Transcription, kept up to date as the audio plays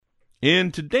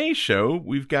In today's show,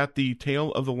 we've got the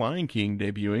Tale of the Lion King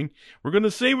debuting. We're going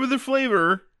to savor the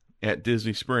flavor at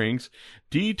Disney Springs.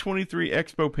 D23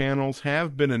 Expo panels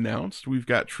have been announced. We've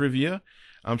got trivia.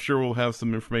 I'm sure we'll have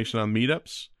some information on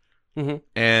meetups.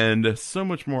 And so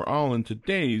much more, all in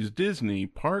today's Disney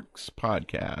Parks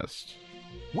Podcast.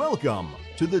 Welcome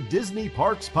to the Disney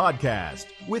Parks Podcast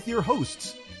with your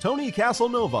hosts, Tony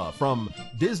Casanova from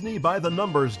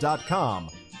DisneyByTheNumbers.com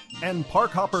and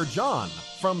Parkhopper John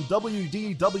from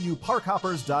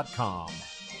WDWParkhoppers.com.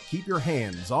 Keep your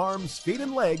hands, arms, feet,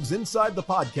 and legs inside the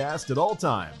podcast at all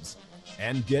times.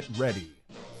 And get ready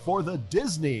for the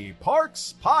Disney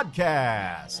Parks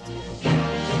Podcast.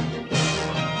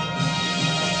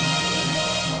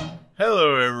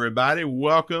 Hello, everybody.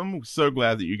 Welcome. So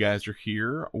glad that you guys are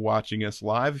here watching us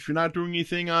live. If you're not doing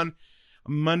anything on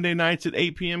Monday nights at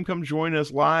 8 p.m., come join us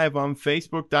live on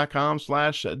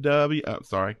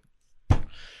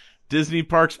Facebook.com/Disney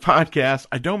Parks Podcast.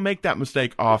 I don't make that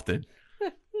mistake often,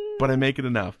 but I make it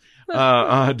enough.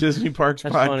 Disney Parks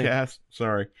That's Podcast. Funny.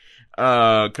 Sorry.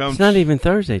 It's not even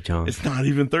Thursday, John. It's not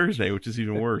even Thursday, which is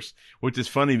even worse. Which is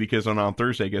funny because on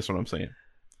Thursday, guess what I'm saying?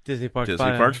 Disney Parks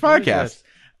Podcast.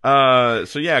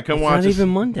 So yeah, come watch us. It's not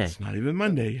even Monday. It's not even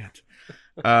Monday yet.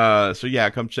 So yeah,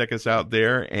 come check us out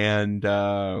there and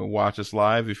watch us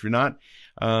live. If you're not,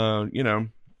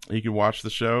 you can watch the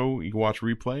show, you can watch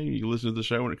replay, you can listen to the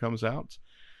show when it comes out,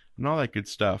 and all that good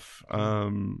stuff. How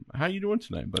you doing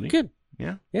tonight, buddy? Good.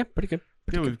 Yeah, pretty good.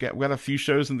 We've got a few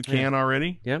shows in the can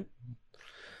already. Yep.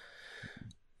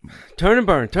 Turn and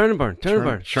burn.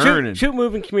 Churning. Shoot,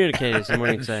 move, and communicate, as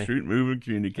someone would say. Shoot, move, and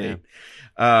communicate.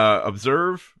 Yeah.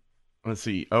 Observe. Let's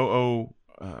see. Observe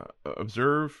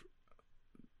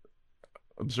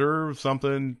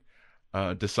something.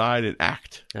 Decide and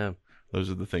act. Oh. Those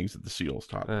are the things that the SEALs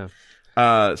taught. Oh.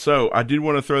 So I did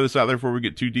want to throw this out there before we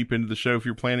get too deep into the show. If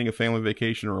you're planning a family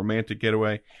vacation or romantic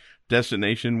getaway,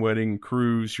 destination, wedding,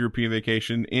 cruise, European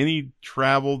vacation, any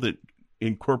travel that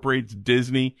incorporates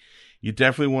Disney, you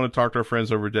definitely want to talk to our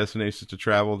friends over at Destinations to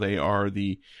Travel. They are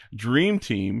the dream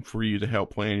team for you to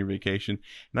help plan your vacation.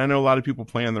 And I know a lot of people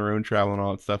plan their own travel and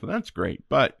all that stuff, and that's great.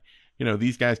 But,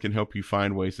 these guys can help you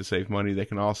find ways to save money. They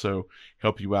can also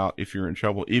help you out if you're in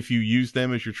trouble. If you use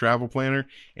them as your travel planner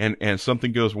and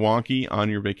something goes wonky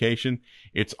on your vacation,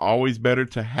 it's always better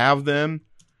to have them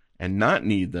and not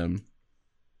need them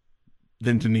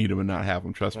than to need them and not have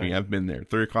them. Trust me, I've been there.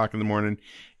 3 o'clock in the morning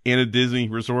in a Disney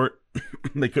resort.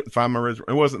 They couldn't find my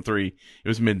reservation. It wasn't 3. It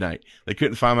was midnight. They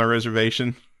couldn't find my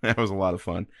reservation. That was a lot of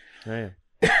fun. Oh, yeah.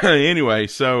 Anyway,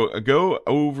 so go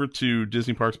over to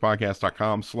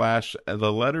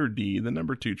DisneyParksPodcast.com/D,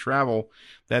 2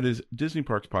 That is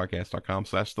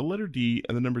DisneyParksPodcast.com/D,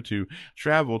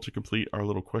 2 to complete our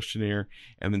little questionnaire.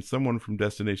 And then someone from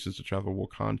Destinations to Travel will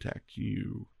contact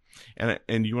you.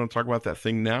 And you want to talk about that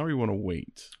thing now, or you want to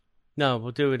wait? No,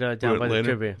 we'll do it down by later?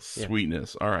 the trivia.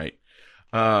 Sweetness. Yeah. All right.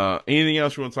 Anything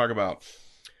else you want to talk about?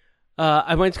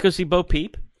 I went to go see Bo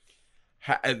Peep.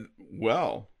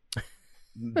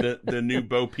 The new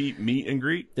Bo Peep meet and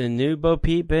greet? The new Bo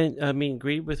Peep meet and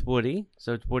greet with Woody.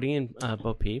 So it's Woody and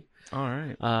Bo Peep. All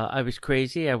right. I was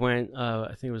crazy. I went,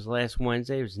 I think it was last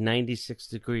Wednesday. It was 96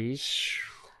 degrees.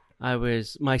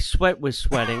 My sweat was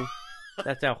sweating.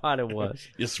 That's how hot it was.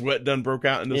 Your sweat done broke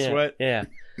out into sweat? Yeah.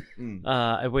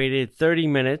 I waited 30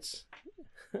 minutes.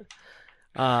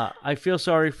 I feel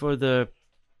sorry for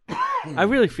I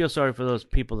really feel sorry for those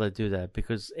people that do that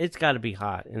because it's got to be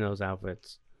hot in those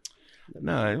outfits.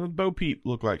 No, Bo Peep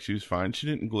looked like she was fine. She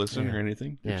didn't glisten or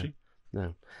anything, did she?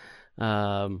 No.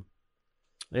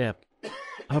 Yeah.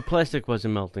 Her plastic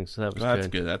wasn't melting, so that was That's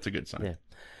good. That's a good sign.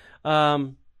 Yeah.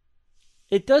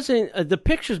 It doesn't. The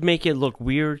pictures make it look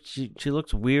weird. She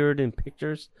looks weird in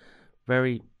pictures,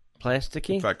 very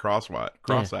plasticky. It's like cross-eyed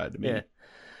to me.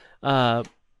 Yeah.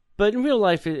 But in real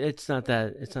life, it's not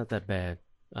that. It's not that bad.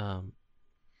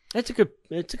 It's a good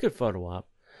photo op.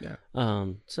 Yeah.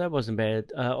 So that wasn't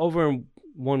bad. Over in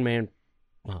One Man,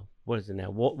 what is it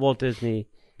now? Walt Disney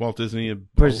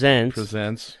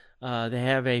Presents. They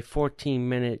have a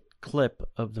 14-minute clip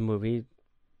of the movie.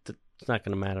 It's not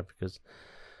going to matter because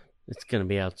it's going to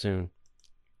be out soon.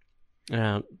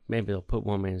 Maybe they'll put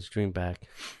One Man's Dream back.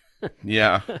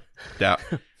 Yeah.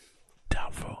 Doubtful.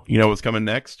 You know what's coming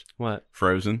next? What?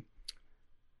 Frozen.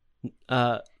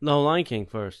 No, Lion King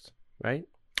first, right?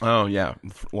 Oh, yeah.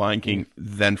 Lion King,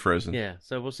 then Frozen. Yeah,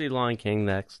 so we'll see Lion King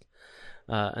next,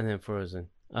 and then Frozen.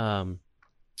 Yeah,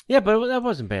 but that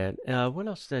wasn't bad. What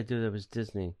else did I do that was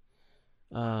Disney?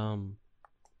 I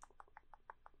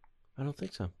don't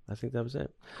think so. I think that was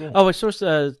it. Cool. Oh, I saw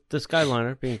the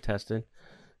Skyliner being tested.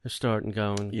 They're starting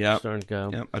going. Yep. Starting to go.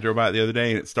 Yep. I drove by it the other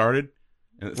day and it started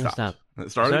and it stopped. And it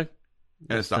started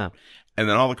and it stopped. And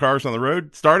then all the cars on the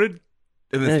road started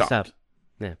and then stopped.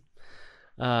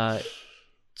 Yeah.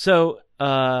 So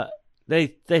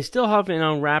they still haven't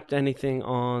unwrapped anything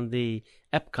on the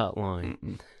Epcot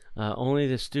line. Only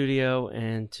the studio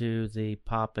and to the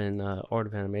Pop and Art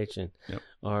of Animation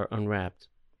are unwrapped.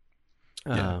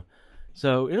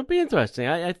 So it'll be interesting.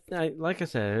 I like I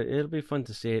said, it'll be fun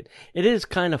to see it. It is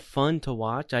kind of fun to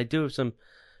watch. I do have some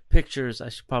pictures. I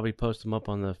should probably post them up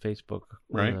on the Facebook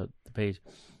the page.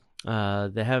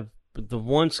 They have the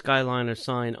one Skyliner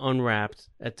sign unwrapped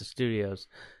at the studios,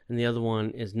 and the other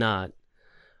one is not.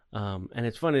 And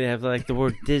it's funny, they have like the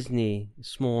word Disney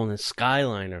small and the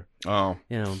Skyliner. Oh,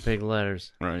 big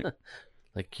letters. Right.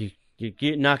 Like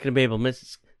you're not going to be able to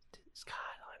miss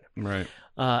Skyliner.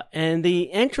 Right. And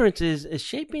the entrance is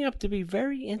shaping up to be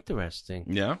very interesting.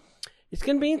 Yeah. It's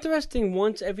going to be interesting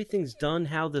once everything's done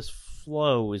how this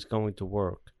flow is going to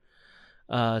work.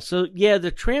 So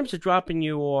the trams are dropping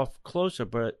you off closer,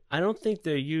 but I don't think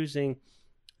they're using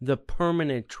the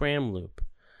permanent tram loop.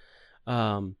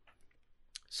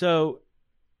 So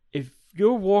if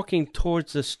you're walking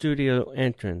towards the studio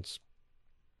entrance,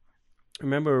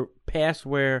 remember past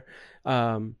where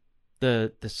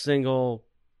the single,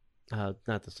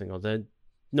 not the single, the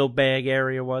no bag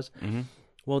area was? Mm-hmm.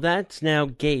 Well, that's now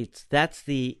gates. That's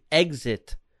the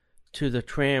exit to the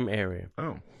tram area.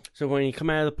 Oh. So when you come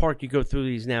out of the park, you go through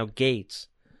these now gates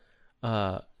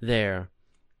there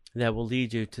that will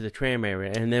lead you to the tram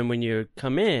area. And then when you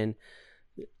come in,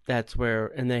 that's where,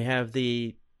 and they have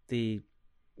the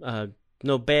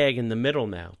no bag in the middle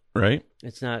now. Right.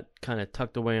 It's not kind of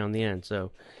tucked away on the end,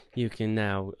 so you can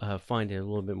now find it a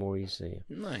little bit more easily.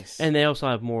 Nice. And they also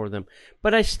have more of them.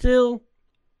 But I still,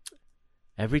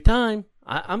 every time,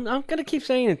 I'm going to keep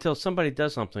saying it until somebody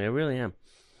does something. I really am.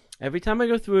 Every time I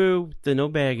go through the no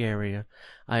bag area,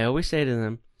 I always say to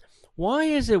them, why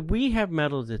is it we have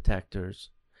metal detectors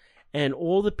and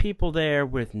all the people there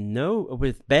with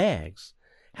bags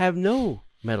have no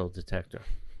metal detector?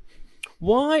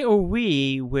 Why are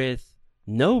we with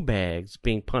no bags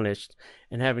being punished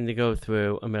and having to go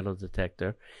through a metal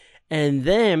detector, and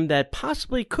them that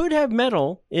possibly could have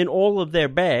metal in all of their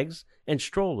bags and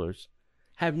strollers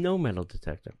have no metal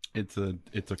detector? It's a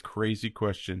crazy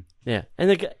question. Yeah,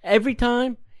 and every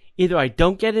time, either I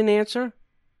don't get an answer,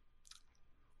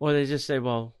 or they just say,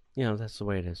 "Well, that's the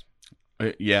way it is."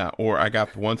 Yeah, or I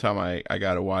got one time I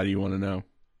got a, why do you want to know?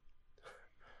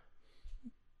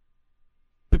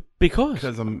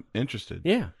 Because I'm interested.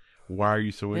 Yeah. Why are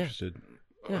you so interested?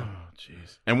 Yeah. Oh,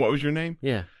 jeez. And what was your name?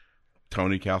 Yeah.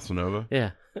 Tony Casanova.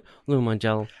 Yeah. Lou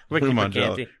Mangello. Ricky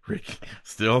Mercanti. Ricky.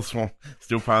 Still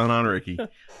piling on Ricky.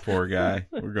 Poor guy.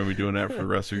 We're going to be doing that for the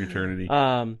rest of eternity.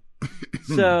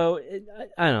 So,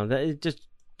 I don't know. It just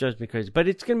drives me crazy. But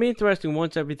it's going to be interesting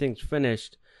once everything's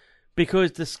finished,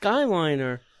 because the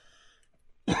Skyliner,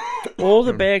 all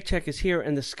the bag check is here,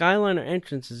 and the Skyliner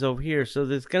entrance is over here. So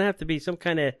there's going to have to be some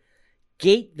kind of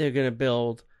gate they're going to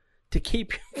build to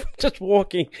keep you from just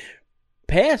walking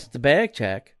past the bag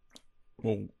check.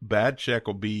 Well, bag check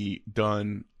will be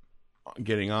done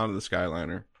getting onto the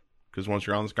Skyliner, because once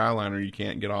you're on the Skyliner, you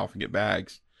can't get off and get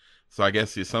bags. So I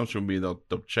guess the assumption would be they'll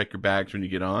check your bags when you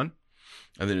get on,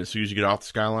 and then as soon as you get off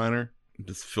the Skyliner,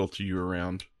 just filter you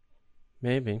around.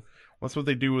 Maybe. That's what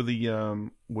they do with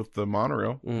the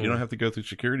monorail. You don't have to go through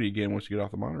security again once you get off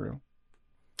the monorail.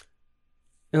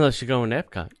 Unless you go in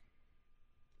Epcot.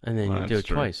 And then you do it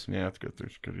twice. Yeah, I have to go through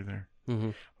security there.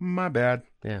 Mm-hmm. My bad.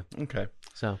 Yeah. Okay.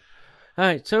 So, all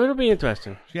right. So it'll be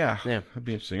interesting. Yeah. It'll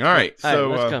be interesting. All right.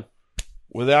 So, let's go.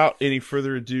 Without any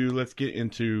further ado, let's get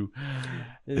into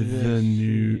the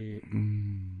new.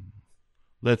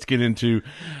 Let's get into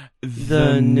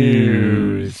the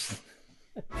news.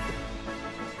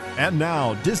 And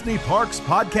now, Disney Parks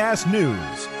Podcast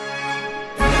News.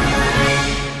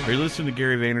 Are you listening to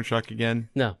Gary Vaynerchuk again?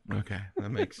 No. Okay,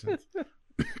 that makes sense.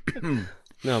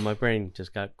 No, my brain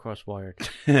just got cross-wired.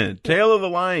 Tale of the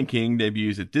Lion King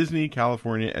debuts at Disney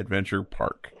California Adventure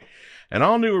Park. An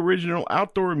all-new original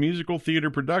outdoor musical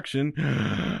theater production,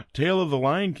 Tale of the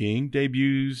Lion King,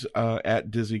 debuts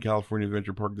at Disney California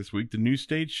Adventure Park this week. The new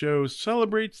stage show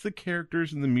celebrates the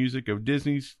characters and the music of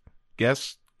Disney's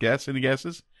any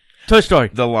guesses? Toy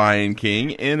Story. The Lion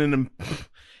King in an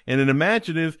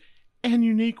imaginative and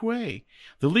unique way.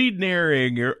 The lead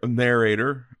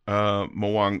narrator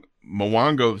Mwangozo,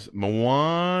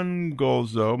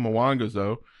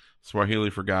 Swahili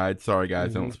for guide. Sorry,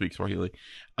 guys, I don't speak Swahili.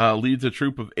 Leads a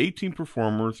troupe of 18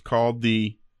 performers called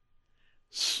the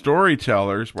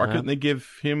Storytellers. Why couldn't they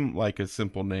give him like a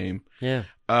simple name? Yeah.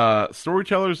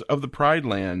 Storytellers of the Pride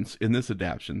Lands in this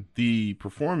adaptation. The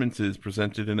performance is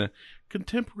presented in a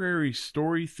contemporary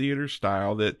story theater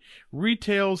style that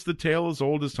retells the tale as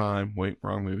old as time. Wait,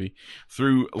 wrong movie.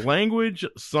 Through language,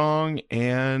 song,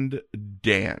 and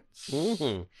dance.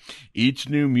 Mm-hmm. Each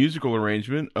new musical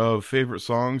arrangement of favorite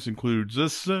songs includes A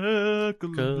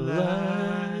Circle of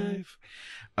Life.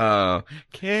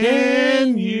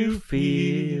 Can you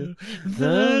feel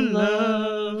the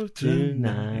love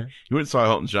tonight? You went and saw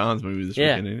Elton John's movie this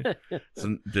weekend, didn't you?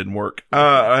 So it didn't work.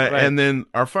 And then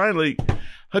finally,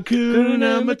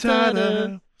 Hakuna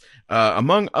Matata.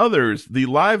 Among others, the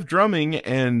live drumming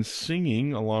and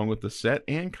singing, along with the set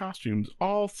and costumes,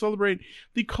 all celebrate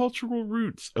the cultural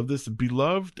roots of this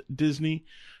beloved Disney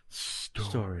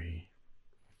story.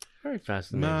 Very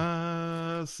fascinating.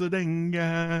 I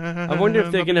I wonder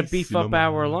if they're going to beef up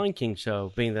our Lion King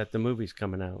show, being that the movie's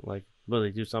coming out. Like, will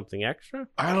they do something extra?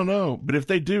 I don't know, but if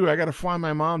they do, I got to fly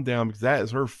my mom down because that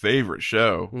is her favorite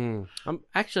show. I'm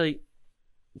actually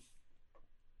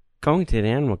going to the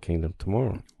Animal Kingdom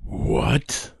tomorrow.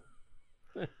 What?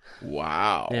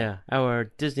 Wow. Yeah,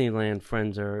 our Disneyland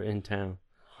friends are in town.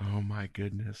 Oh my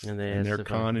goodness. And they're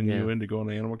conning you into going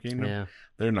to Animal Kingdom? Yeah.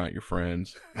 They're not your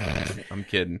friends. I'm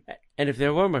kidding. And if they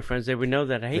were my friends, they would know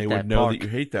that I hate that park. They would know that you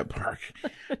hate that park.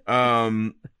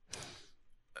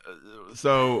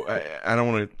 So I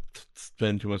don't want to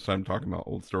spend too much time talking about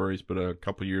old stories, but a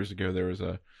couple years ago there was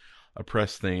a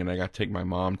press thing, and I got to take my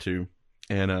mom to,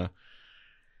 and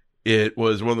it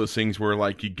was one of those things where,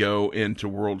 like, you go into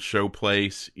World Show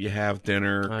Place, you have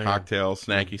dinner, cocktails,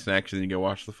 snacky snacks, and then you go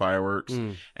watch the fireworks.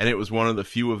 And it was one of the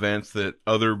few events that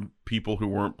other people who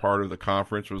weren't part of the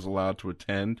conference was allowed to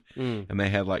attend. And they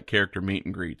had, like, character meet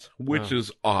and greets, which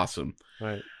is awesome.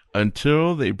 Right.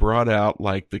 Until they brought out,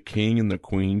 like, the King and the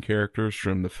Queen characters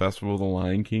from the Festival of the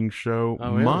Lion King show.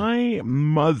 Oh, really? My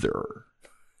mother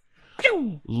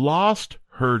lost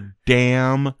her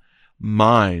damn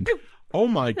mind. Oh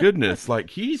my goodness! Like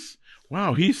he's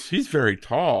very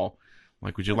tall.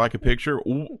 Like, would you like a picture?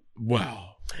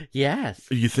 Wow. Yes.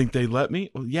 You think they let me?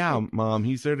 Well, yeah, Mom.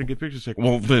 He's there to get pictures. Like,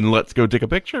 well, then let's go take a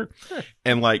picture.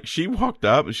 And like, she walked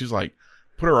up and she's like,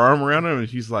 put her arm around him, and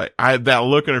she's like, that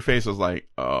look on her face was like,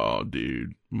 oh,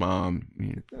 dude, Mom,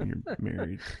 you're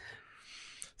married.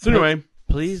 So anyway.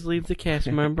 Please leave the cast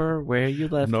member where you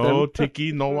left them. No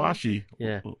tiki, no washi.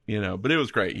 Yeah. But it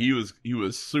was great. He was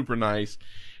super nice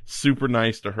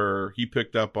to her. He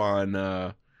picked up on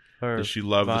that she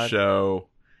loved the show,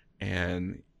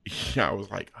 and I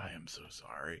was like, I am so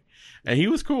sorry. And he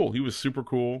was cool. He was super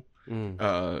cool.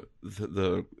 The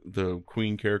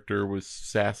Queen character was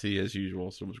sassy as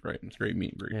usual, so it was great. It was a great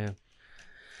meet and greet. Yeah.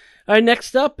 All right,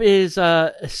 next up is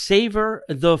Savor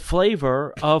the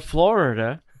Flavor of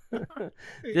Florida.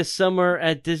 This summer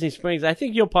at Disney Springs. I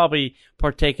think you'll probably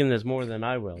partake in this more than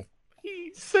I will.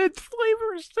 He said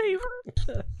flavor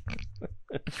savor.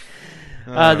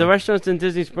 The restaurants in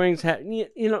Disney Springs have,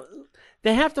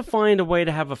 they have to find a way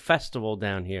to have a festival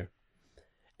down here.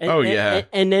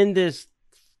 And then this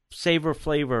savor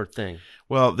flavor thing.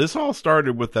 Well, this all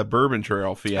started with that Bourbon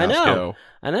Trail fiasco.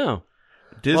 I know.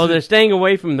 Disney... Well, they're staying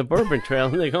away from the Bourbon Trail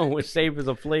and they're going with savor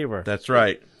the flavor. That's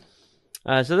right.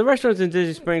 So the restaurants in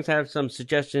Disney Springs have some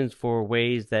suggestions for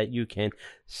ways that you can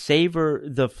savor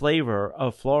the flavor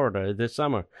of Florida this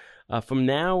summer. From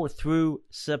now through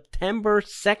September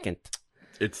 2nd.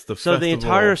 It's the So the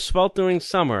entire sweltering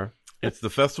summer. It's the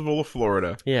Festival of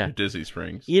Florida at Disney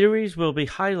Springs. Eateries will be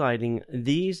highlighting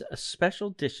these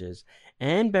special dishes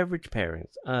and beverage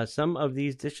pairings. Some of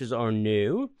these dishes are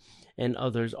new and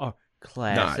others are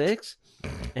classics.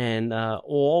 And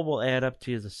all will add up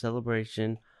to the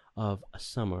celebration of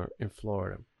summer in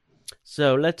Florida.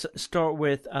 So let's start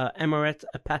with Amoret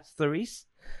Pasteurice.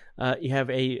 You have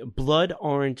a blood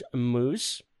orange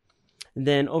mousse. And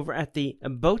then over at the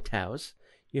Boathouse,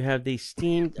 you have the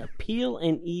steamed peel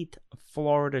and eat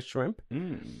Florida shrimp.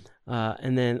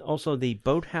 And then also the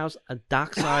Boathouse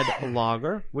Dockside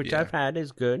Lager, which I've had,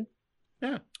 is good.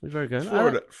 Yeah. It's very good.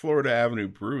 Florida Avenue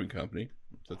Brewing Company.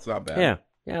 That's not bad.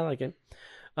 Yeah, I like it.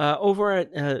 Over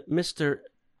at Mr.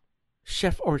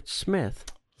 Chef Art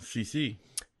Smith, CC.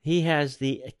 He has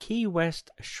the Key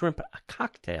West Shrimp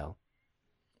Cocktail.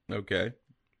 Okay.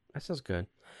 That sounds good.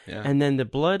 Yeah. And then the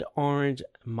Blood Orange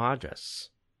Madras,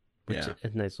 which is a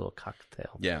nice little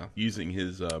cocktail. Yeah, using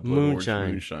his Blood moonshine.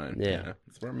 Orange moonshine. Yeah.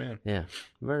 Smart man. Yeah,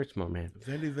 very smart man.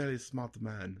 Very, very smart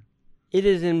man. It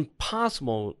is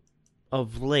impossible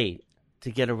of late to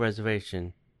get a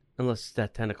reservation unless it's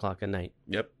at 10 o'clock at night.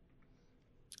 Yep.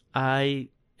 And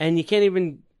you can't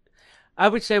even... I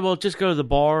would say, well, just go to the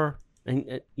bar,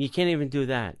 and you can't even do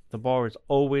that. The bar is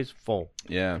always full.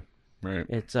 Yeah. Right.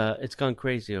 It's gone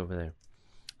crazy over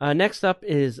there. Next up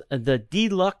is the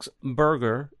Deluxe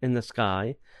Burger in the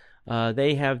Sky.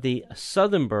 They have the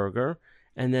Southern Burger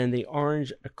and then the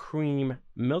Orange Cream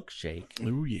Milkshake.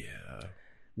 Oh, yeah.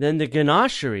 Then the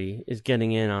Ganachery is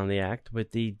getting in on the act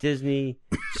with the Disney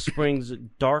Springs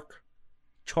Dark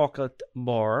Chocolate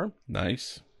Bar.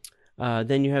 Nice.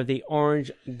 Then you have the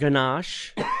Orange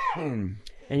Ganache. And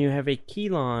you have a Key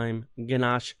Lime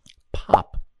Ganache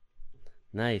Pop.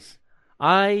 Nice.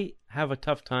 I have a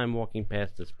tough time walking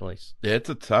past this place. Yeah, it's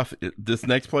a tough. This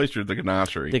next place or the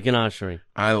Ganachery? The Ganachery.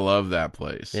 I love that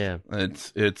place. Yeah.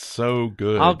 It's so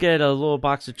good. I'll get a little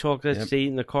box of chocolates Yep. to eat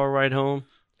in the car ride home.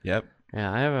 Yep. Yeah,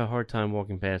 I have a hard time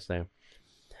walking past there.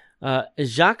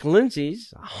 Jacques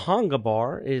Lindsay's Honga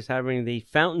Bar is having the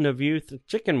Fountain of Youth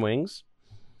chicken wings,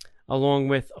 along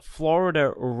with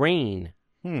Florida Rain,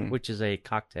 which is a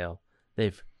cocktail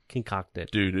they've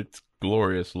concocted. Dude, it's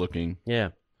glorious looking. Yeah.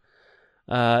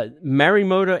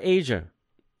 Marimoto Asia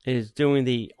is doing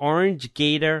the Orange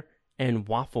Gator and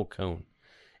Waffle Cone.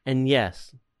 And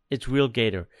yes, it's real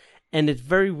gator. And it's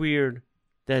very weird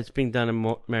that it's being done in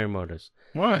Marimoto's.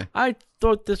 Why? I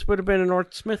thought this would have been an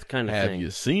Art Smith kind of Have thing.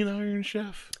 you seen Iron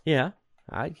Chef? Yeah.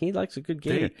 He likes a good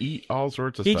gator. They eat all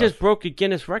sorts of He stuff. just broke a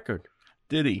Guinness record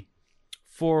Did he?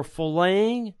 for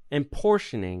filleting and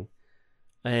portioning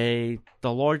the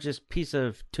largest piece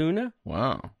of tuna,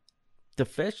 Wow. the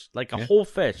fish, like a whole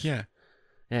fish. Yeah.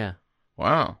 Yeah.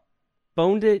 Wow.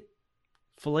 Boned it,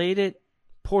 filleted it,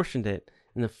 portioned it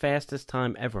in the fastest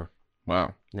time ever.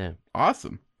 Wow. Yeah.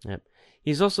 Awesome. Yep.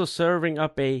 He's also serving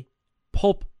up a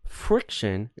Pulp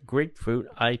Friction grapefruit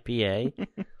IPA.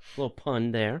 Little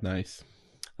pun there. Nice.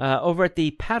 Over at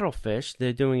the Paddlefish,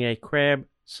 they're doing a crab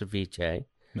ceviche.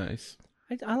 Nice.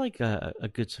 I like a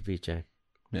good ceviche.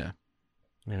 Yeah.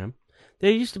 You know,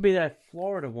 there used to be that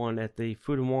Florida one at the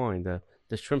Food and Wine,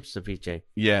 the shrimp ceviche.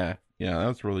 Yeah. Yeah, that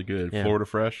was really good. Yeah. Florida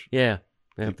Fresh. Yeah.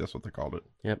 I think that's what they called it.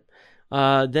 Yep.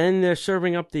 Then they're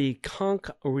serving up the Conch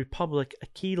Republic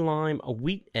Key Lime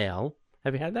Wheat Ale.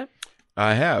 Have you had that?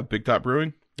 I have Big Top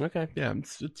Brewing. Okay. Yeah,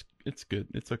 it's good.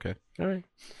 It's okay. All right.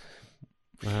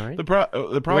 All right. The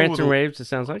problem Rants with and raves, it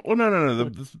sounds like. well, no.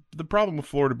 The problem with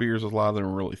Florida beers is a lot of them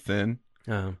are really thin.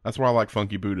 That's why I like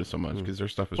Funky Buddha so much because their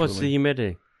stuff is What's the really.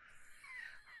 humidity?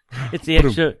 It's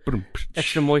the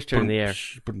extra moisture in the air.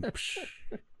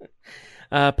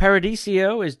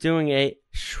 Paradiso is doing a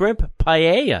shrimp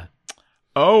paella.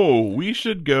 Oh, we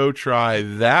should go try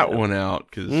that one out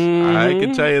because I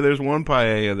can tell you there's one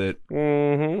paella that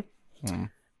Mm-hmm.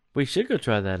 We should go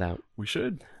try that out. we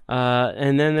should.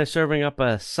 And then they're serving up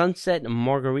a sunset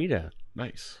margarita.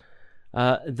 Nice.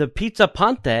 The Pizza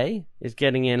Ponte is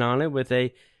getting in on it with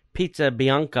a Pizza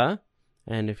Bianca.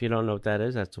 And if you don't know what that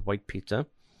is, that's a white pizza.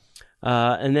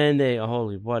 And then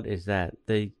what is that?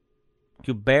 The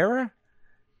Cubera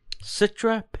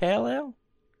Citra Pale Ale?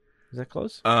 Is that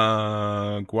close?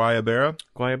 Guayabera.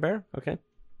 Guayabera? Okay.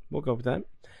 We'll go with that.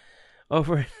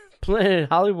 Over at Planet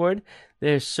Hollywood,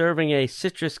 they're serving a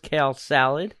citrus kale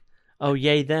salad. Oh,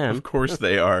 yay them. Of course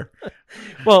they are.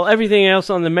 Well, everything else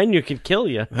on the menu can kill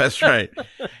you. That's right.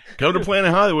 Go to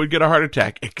Planet Hollywood, get a heart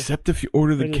attack, except if you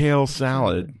order the kale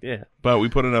salad. Yeah. But we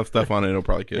put enough stuff on it, it'll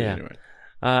probably kill you Yeah. anyway.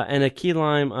 And a key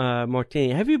lime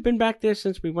martini. Have you been back there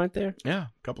since we went there? Yeah,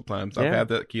 a couple times. Yeah. I've had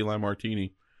that key lime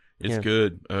martini. It's Yeah.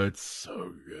 good. It's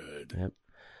so good.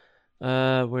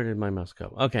 Yep. Where did my mouse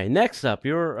go? Okay, next up,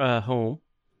 your home,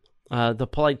 the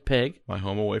Polite Pig, My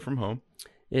home away from home.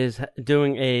 is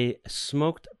doing a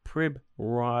smoked prime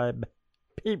rib.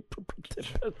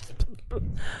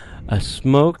 A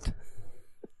smoked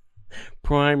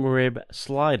prime rib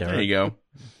slider. There you go.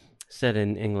 Said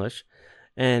in English.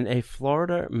 And a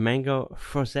Florida mango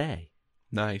frosé.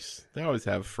 Nice. They always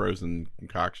have frozen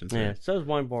concoctions. Yeah, Here. so is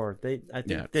Wine Bar. I think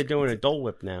Yeah, they're doing a Dole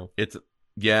Whip now. It's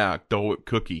Dole Whip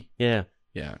cookie. Yeah.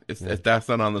 Yeah. If that's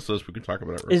not on this list, we can talk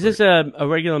about it. Real Is this a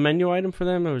regular menu item for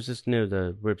them, or is this new,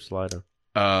 the rib slider?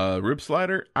 rib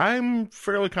slider? I'm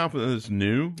fairly confident it's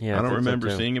new. Yeah, I I don't think so, remember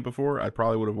too. seeing it before. I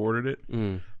probably would have ordered it.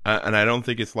 Mm. And I don't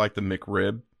think it's like the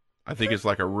McRib. I think it's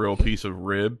like a real piece of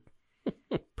rib,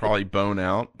 probably bone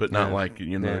out, but not Yeah. like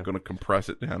Yeah. going to compress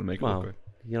it down and make it Well, look like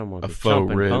you don't want a to be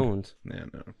faux chomping rib. bones yeah,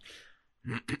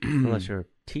 no. unless you're a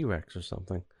T-Rex or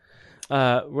something.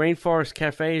 Rainforest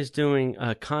Cafe is doing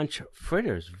conch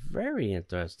fritters. Very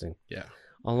interesting. Yeah.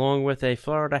 Along with a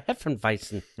Florida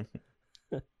Hefeweizen.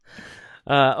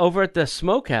 Over at the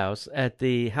Smokehouse at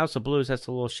the House of Blues, that's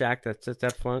a little shack that sits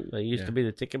out front. That used Yeah. to be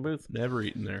the ticket booth. Never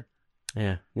eaten there.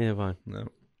 Yeah, neither have I. No.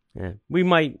 Yeah, we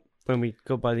might when we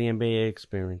go by the NBA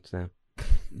experience now.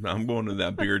 I'm going to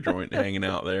that beer joint, hanging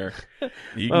out there.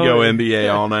 You can go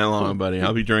NBA all night long, buddy.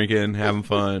 I'll be drinking, having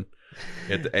fun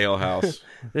at the ale house.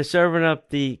 They're serving up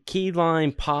the key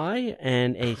lime pie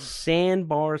and a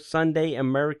Sandbar Sunday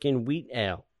American wheat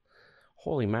ale.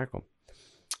 Holy mackerel.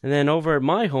 And then over at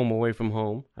my home away from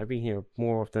home, I've been here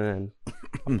more often than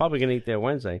I'm probably going to eat there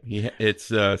Wednesday. Yeah, it's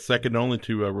second only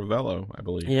to Ravello, I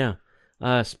believe. Yeah.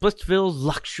 Splitsville's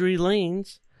Luxury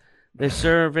Lanes. They're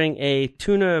serving a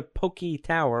tuna poke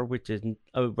tower, which is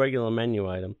a regular menu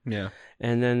item. Yeah.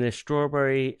 And then the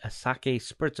strawberry sake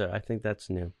spritzer. I think that's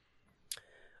new.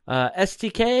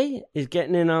 STK is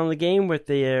getting in on the game with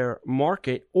their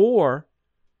market or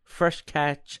fresh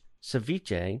catch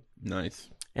ceviche. Nice.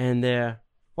 And their,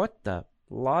 what the?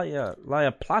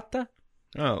 La Plata?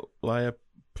 Oh, La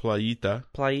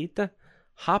Playita.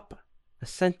 Hop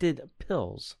scented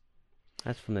pills.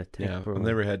 That's from the Tank Yeah, Brewing. I've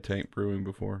never had Tank Brewing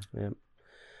before.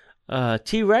 Yeah.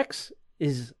 T-Rex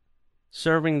is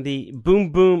serving the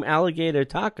Boom Boom alligator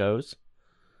tacos.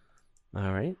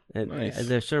 All right. Nice.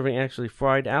 They're serving actually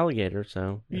fried alligator,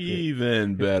 so.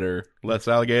 Even better. Less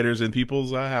alligators in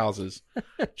people's houses. Did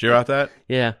you hear about that?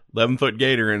 Yeah. 11-foot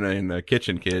gator in the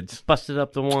kitchen, kids. Busted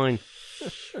up the wine.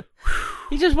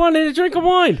 He just wanted to drink a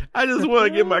wine. I just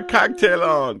want to get my cocktail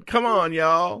on. Come on,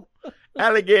 y'all.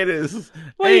 Alligators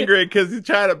Why you- angry because he's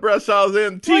trying to brush all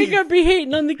them Why you teeth. gotta be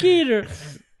hating on the gator?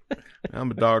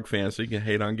 I'm a dog fan, so you can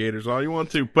hate on gators all you want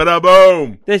to. But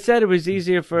boom. They said it was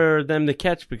easier for them to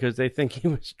catch because they think he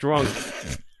was drunk.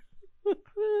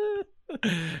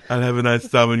 I'll have a nice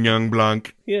Sauvignon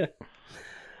Blanc. Yeah.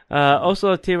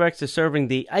 Also, T-Rex is serving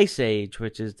the Ice Age,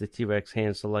 which is the T-Rex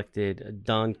hand-selected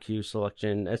Don Q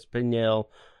selection Espinel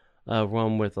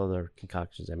rum with other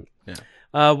concoctions in it.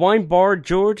 Yeah. Wine Bar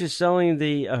George is selling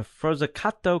the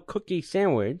Frozzicato cookie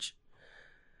sandwich.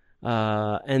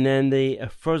 And then the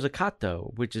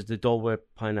Frozzicato, which is the Dole Whip,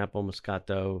 pineapple,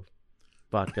 Moscato,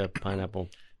 vodka, pineapple.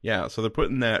 Yeah, so they're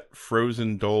putting that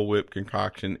frozen Dole Whip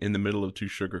concoction in the middle of two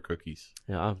sugar cookies.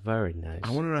 Yeah, very nice. I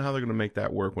want to know how they're going to make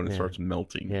that work when it Yeah. starts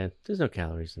melting. Yeah, there's no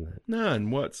calories in that. None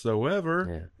whatsoever.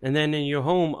 Yeah. And then in your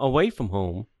home, away from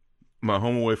home. My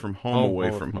home away from home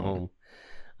away from home.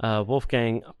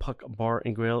 Wolfgang Puck Bar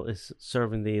and Grill is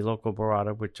serving the local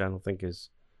burrata, which I don't think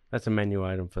that's a menu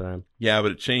item for them. Yeah,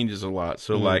 but it changes a lot.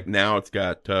 So, like, now it's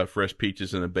got fresh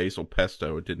peaches and a basil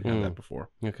pesto. It didn't have that before.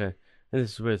 Okay. And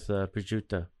this is with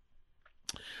prosciutto.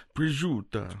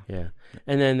 Prosciutto. Yeah.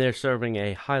 And then they're serving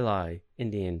a High Life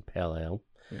Indian Pale Ale.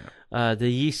 Yeah.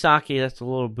 The Yisaki, that's a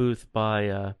little booth by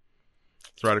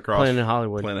It's right across Planet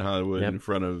Hollywood. Planet Hollywood Yep. in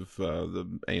front of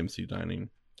the AMC dining.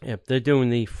 Yep, they're doing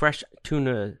the fresh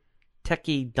tuna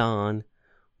Teki Don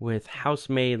with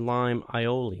house-made lime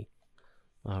aioli.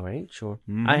 All right, sure.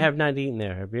 Mhm. I have not eaten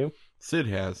there, have you? Sid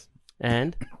has.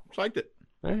 And? Liked it.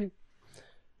 All right.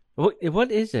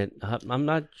 What is it? I'm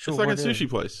not sure. It's like a what it is. sushi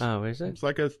place. Oh, is it? It's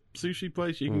like a sushi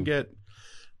place. You can get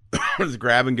it's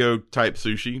grab and go type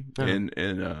sushi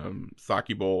in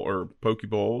sake bowl or poke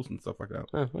bowls and stuff like that.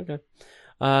 Oh, okay.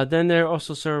 Then they're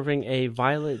also serving a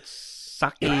violet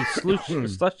sake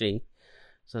slushy,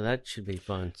 so that should be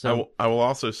fun. So I will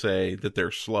also say that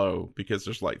they're slow because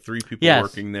there's like 3 people Yes.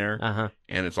 working there,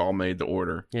 and it's all made to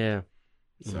order. Yeah.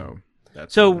 So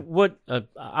that's So what?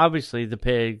 Obviously the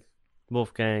pig,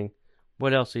 Wolfgang.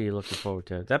 What else are you looking forward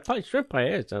to? That shrimp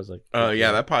paella sounds like.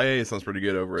 yeah, that paella sounds pretty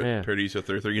good over at Yeah. Paradiso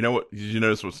 33. You know what? Did you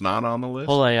notice what's not on the list?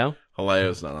 Oleo.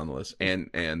 Haleo's not on the list, and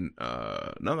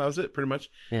no, that was it pretty much.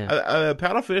 Yeah.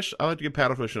 Paddlefish. I like to give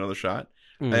paddlefish another shot,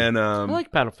 Mm. and I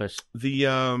like paddlefish.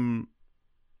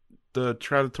 the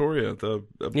Trattoria, the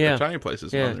Yeah. Italian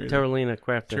places. Yeah, on there. Terralina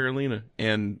Crafter. Terralina,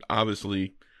 and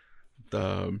obviously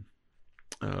the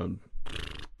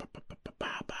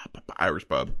Irish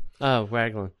pub. Oh,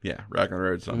 Raglan. Yeah, Raglan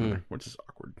Road's on there, which is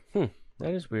awkward.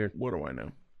 That is weird. What do I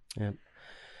know? Yeah.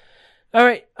 All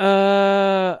right.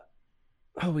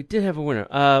 We did have a winner.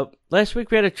 Last week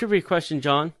we had a trivia question,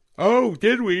 John. Oh,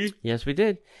 did we? Yes, we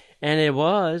did. And it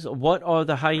was, what are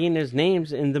the hyenas'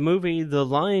 names in the movie The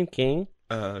Lion King?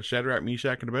 Shadrach,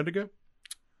 Meshach, and Abednego?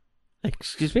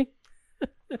 Excuse me?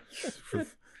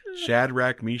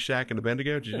 Shadrach, Meshach, and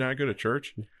Abednego? Did you not go to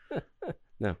church?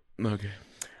 No. Okay.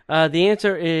 The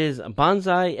answer is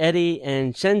Banzai, Eddie,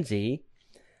 and Shenzi.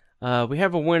 We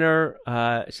have a winner.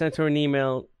 Sent her an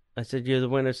email. I said, you're the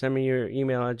winner. Send me your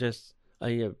email address,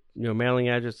 your mailing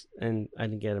address. And I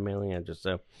didn't get a mailing address.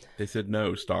 So, They said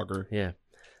no, stalker. yeah.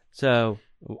 So,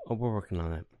 we're working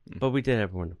on that. But we did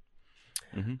have a winner.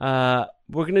 Mhm.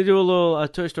 We're going to do a little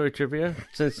Toy Story trivia.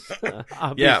 Since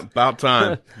Yeah, about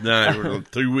time. No,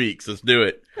 2 weeks. Let's do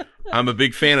it. I'm a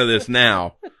big fan of this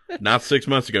now. Not 6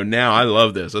 months ago. Now I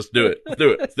love this. Let's do it. Let's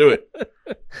do it. Let's do it.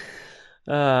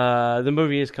 The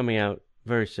movie is coming out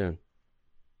very soon.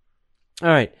 All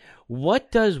right.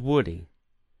 What does Woody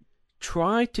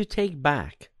try to take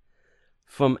back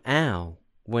from Al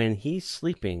when he's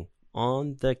sleeping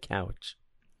on the couch?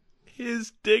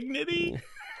 His dignity?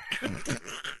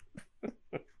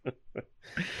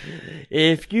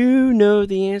 If you know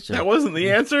the answer. That wasn't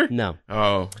the answer? No.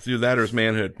 Oh, it's either that or his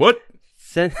manhood. What?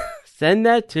 Send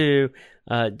that to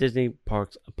Disney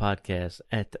Parks Podcast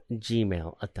at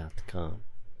gmail.com.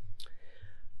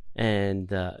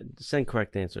 And send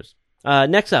correct answers.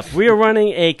 Next up, we are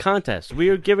running a contest. We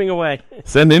are giving away.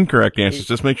 Send incorrect answers.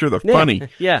 Just make sure they're funny.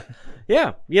 Yeah.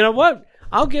 You know what?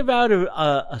 I'll give out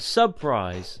a sub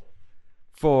prize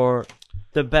for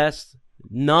the best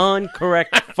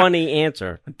non-correct funny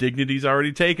answer. Dignity's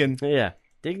already taken. Yeah.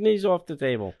 Dignity's off the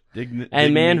table.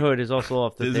 Dignity, Manhood is also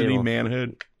off the Disney table.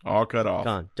 manhood, all cut off.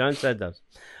 Gone. John said those.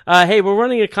 Hey, we're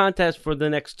running a contest for the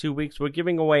next 2 weeks. We're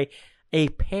giving away a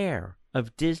pair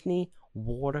of Disney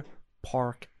water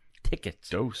park tickets.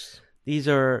 Dose. These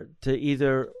are to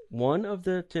either one of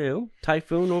the two,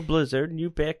 Typhoon or Blizzard. You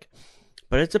pick.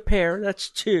 But it's a pair. That's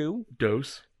two.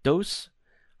 Dose. Go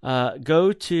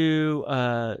to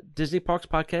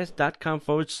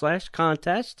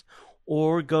DisneyParksPodcast.com/contest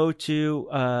or go to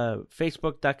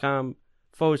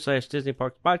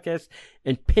Facebook.com/DisneyParksPodcast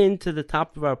and pinned to the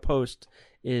top of our post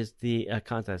is the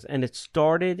contest. And it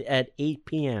started at 8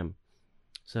 p.m.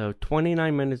 So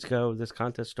 29 minutes ago, this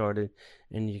contest started,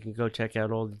 and you can go check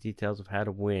out all the details of how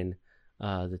to win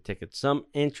the tickets. Some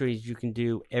entries you can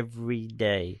do every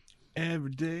day.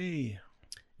 Every day.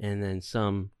 And then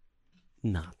some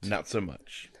not. Not so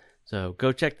much. So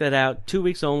go check that out. 2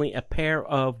 weeks only, a pair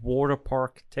of water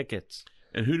park tickets.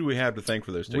 And who do we have to thank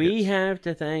for those tickets? We have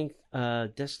to thank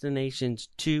Destinations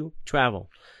to Travel.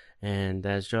 And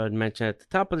as Joe had mentioned at the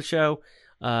top of the show,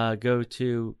 go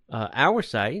to our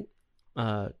site,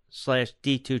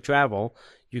 /D2 Travel.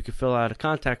 You can fill out a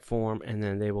contact form, and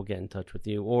then they will get in touch with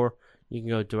you. Or you can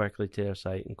go directly to their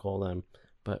site and call them.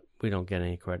 But we don't get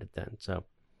any credit then. So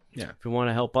yeah, if you want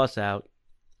to help us out,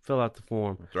 fill out the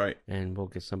form. That's right. And we'll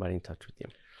get somebody in touch with you.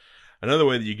 Another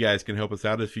way that you guys can help us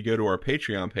out is if you go to our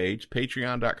Patreon page,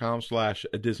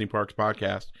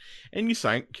 patreon.com/DisneyParksPodcast, and you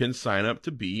can sign up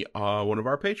to be one of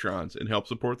our patrons and help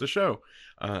support the show.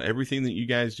 Everything that you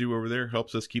guys do over there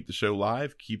helps us keep the show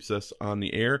live, keeps us on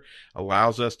the air,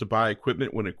 allows us to buy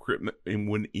equipment when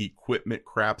equipment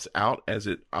craps out, as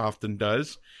it often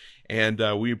does. And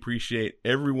we appreciate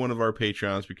every one of our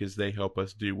patrons because they help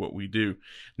us do what we do.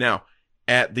 Now,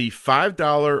 at the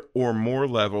 $5 or more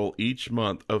level each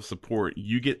month of support,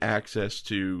 you get access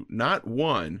to not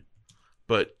one,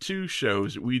 but two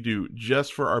shows that we do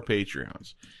just for our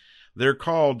Patreons. They're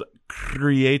called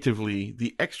creatively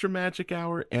the Extra Magic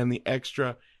Hour and the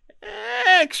Extra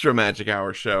Magic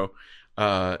Hour show.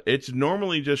 It's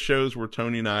normally just shows where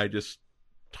Tony and I just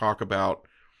talk about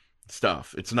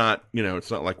stuff. It's not,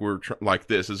 it's not like we're like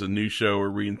this is a news show or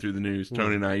reading through the news.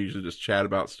 Tony and I usually just chat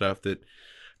about stuff that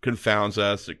confounds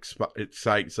us,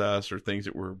 excites us, or things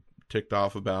that we're ticked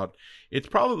off about. It's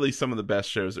probably some of the best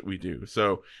shows that we do.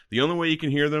 So the only way you can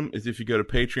hear them is if you go to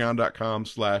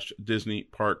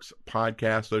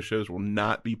patreon.com/DisneyParksPodcast. Those shows will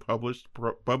not be published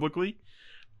publicly.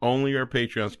 Only our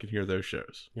Patreons can hear those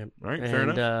shows. Yep. All right, fair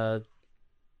enough.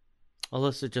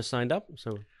 Alyssa just signed up,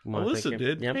 so Alyssa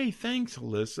did. Yep. Hey, thanks,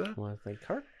 Alyssa. I want to thank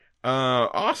her.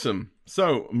 Awesome.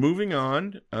 So moving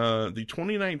on, the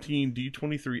 2019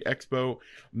 D23 Expo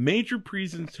major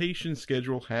presentation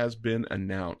schedule has been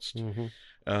announced. Mm-hmm.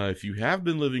 If you have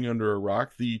been living under a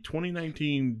rock, the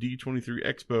 2019 D23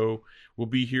 Expo will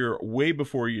be here way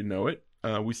before you know it.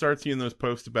 We started seeing those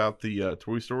posts about the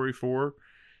Toy Story 4,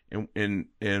 and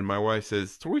my wife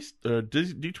says,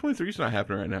 D23 is not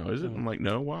happening right now, is it? I'm like,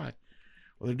 no, why?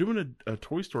 Well, they're doing a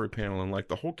Toy Story panel, and like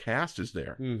the whole cast is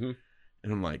there. Mm-hmm.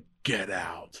 And I'm like, get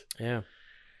out. Yeah.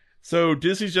 So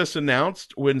Disney's just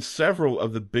announced when several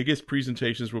of the biggest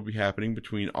presentations will be happening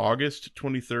between August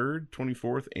 23rd,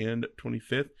 24th, and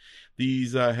 25th.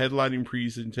 These headlining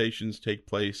presentations take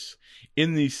place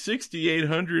in the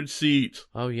 6,800 seat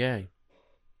Oh, yay.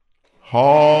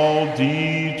 Hall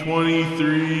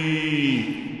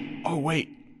D23. Oh, wait.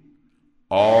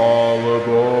 All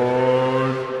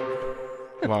aboard.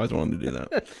 I've always wanted to do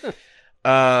that.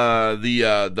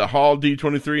 The Hall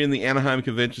D23 in the Anaheim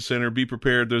Convention Center. Be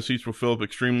prepared; those seats will fill up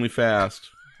extremely fast.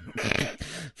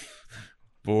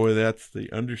 Boy, that's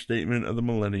the understatement of the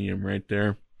millennium right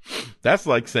there. That's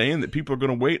like saying that people are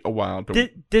going to wait a while.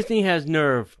 Disney has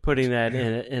nerve putting that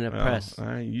in a press.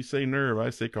 You say nerve,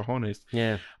 I say cojones.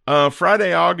 Yeah.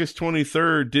 Friday, August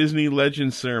 23rd, Disney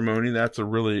Legends Ceremony. That's a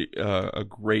really a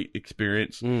great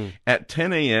experience. At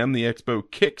 10 a.m., the expo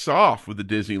kicks off with the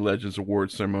Disney Legends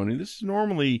Awards Ceremony. This is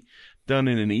normally done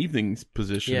in an evening's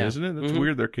position, isn't it? That's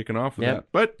weird they're kicking off with that.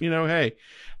 But, hey,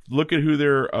 look at who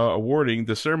they're awarding.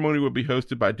 The ceremony will be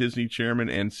hosted by Disney Chairman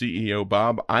and CEO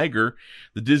Bob Iger.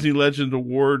 The Disney Legend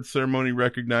Award ceremony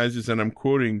recognizes, and I'm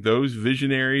quoting, those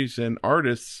visionaries and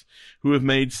artists who have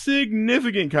made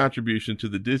significant contribution to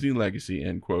the Disney legacy,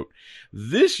 end quote.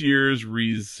 This year's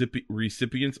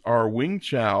recipients are Wing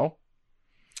Chow,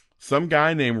 some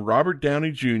guy named Robert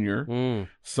Downey Jr.,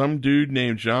 some dude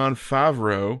named Jon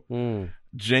Favreau,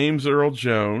 James Earl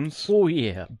Jones,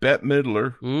 Bette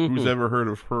Midler, who's ever heard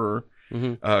of her,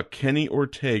 Kenny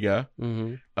Ortega,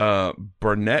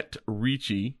 Barnett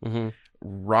Ricci,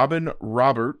 Robin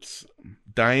Roberts,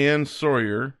 Diane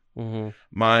Sawyer,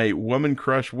 my woman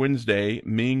crush Wednesday,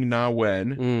 Ming Na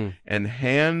Wen, and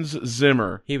Hans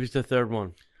Zimmer. He was the third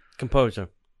one, composer.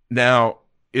 Now,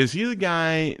 is he the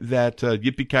guy that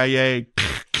Yippee-ki-yay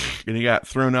and he got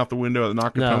thrown out the window at the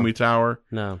Nakatomi Tower?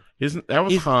 No. That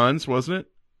was Hans, wasn't it?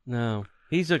 No.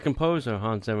 He's a composer,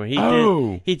 Hans Zimmer.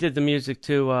 He did the music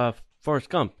to Forrest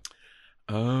Gump.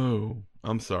 Oh,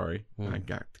 I'm sorry. I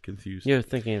got confused. You're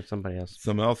thinking of somebody else.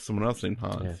 Someone else named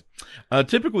Hans. Yeah.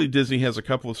 Typically, Disney has a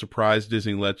couple of surprise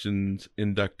Disney Legends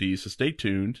inductees, so stay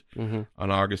tuned on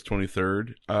August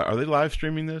 23rd. Are they live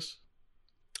streaming this?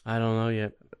 I don't know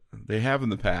yet. They have in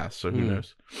the past, so who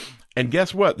knows? And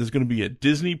guess what? There's going to be a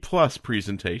Disney Plus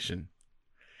presentation.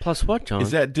 Plus what, John?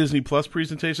 Is that Disney Plus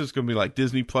presentation? It's going to be like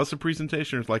Disney Plus a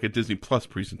presentation, or it's like a Disney Plus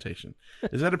presentation?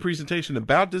 Is that a presentation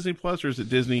about Disney Plus, or is it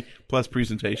Disney Plus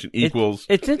presentation equals?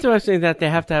 It's interesting that they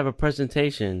have to have a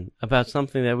presentation about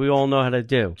something that we all know how to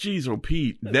do. Jeez,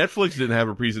 Pete, Netflix didn't have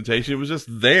a presentation. It was just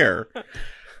there.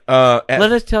 Let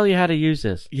us tell you how to use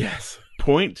this. Yes.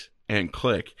 Point and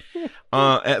click.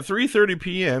 At 3:30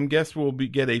 p.m., guests will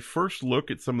get a first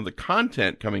look at some of the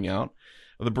content coming out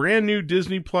of the brand new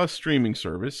Disney Plus streaming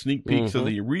service. Sneak peeks of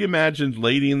the reimagined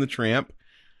Lady and the Tramp,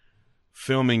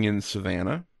 filming in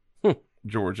Savannah,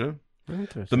 Georgia.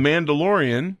 The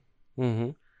Mandalorian,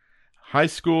 High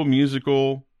School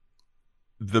Musical,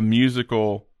 the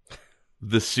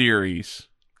series.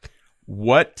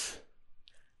 What?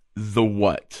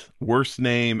 Worst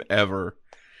name ever.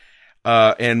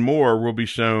 And more will be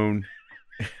shown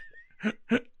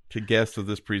to guests of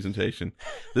this presentation.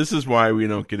 This is why we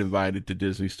don't get invited to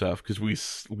Disney stuff, because we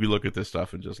look at this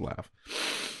stuff and just laugh.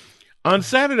 On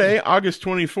Saturday, August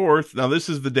 24th, now this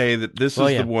is the day that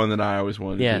the one that I always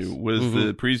wanted to do, was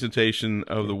the presentation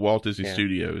of the Walt Disney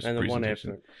Studios and presentation.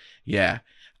 The one after. Yeah.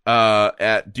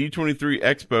 At D23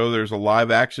 Expo, there's a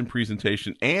live action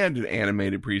presentation and an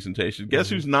animated presentation. Guess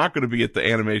who's not going to be at the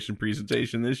animation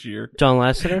presentation this year? John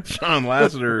Lasseter? John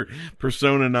Lasseter,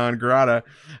 persona non grata.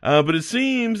 But it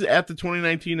seems at the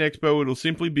 2019 Expo, it'll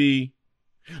simply be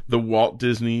the Walt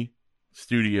Disney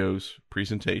Studios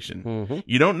presentation.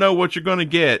 You don't know what you're going to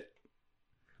get,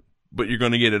 but you're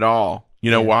going to get it all. You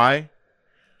know why?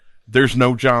 There's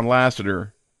no John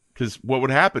Lasseter. Because what would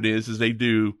happen is they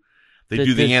do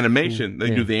the animation.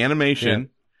 They do the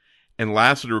animation, and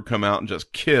Lasseter would come out and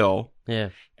just kill. Yeah.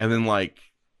 And then, like,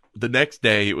 the next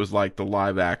day, it was like the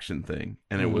live action thing,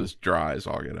 and it was dry as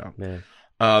all get out. Yeah.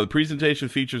 The presentation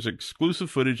features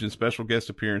exclusive footage and special guest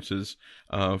appearances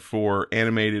for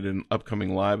animated and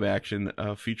upcoming live action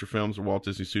feature films. The Walt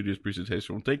Disney Studios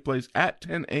presentation will take place at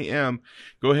 10 a.m.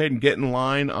 Go ahead and get in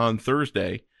line on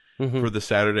Thursday for the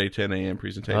Saturday 10 a.m.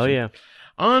 presentation. Oh, yeah.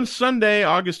 On Sunday,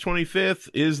 August 25th,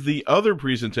 is the other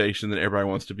presentation that everybody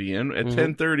wants to be in. At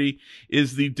 10:30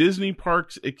 is the Disney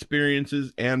Parks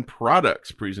Experiences and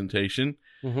Products presentation.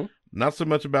 Not so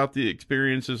much about the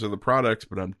experiences or the products,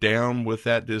 but I'm down with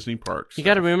that Disney Parks. You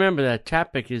got to remember that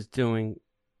Chapek is doing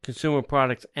consumer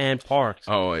products and parks.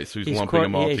 Oh, wait, so he's lumping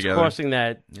them all together. He's crossing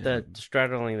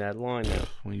straddling that line now.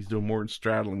 Well, he's doing more than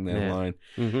straddling that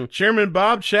line. Chairman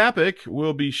Bob Chapek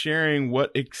will be sharing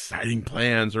what exciting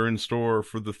plans are in store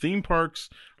for the theme parks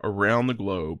around the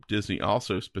globe. Disney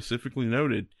also specifically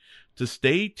noted to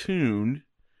stay tuned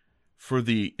for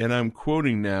the, and I'm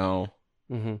quoting now,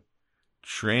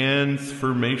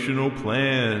 transformational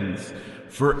plans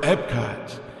for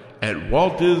Epcot at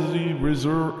Walt Disney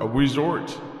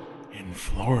Resort in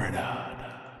Florida.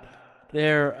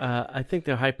 I think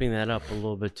they're hyping that up a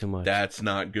little bit too much. That's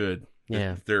not good.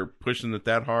 Yeah. If they're pushing it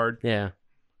that hard. Yeah.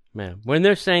 Man, when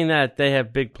they're saying that, they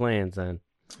have big plans then.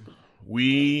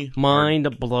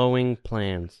 Mind-blowing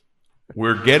plans.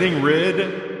 We're getting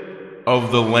rid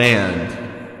of the land.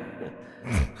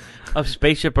 Of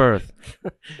Spaceship Earth.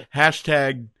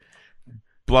 Hashtag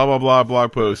blah, blah, blah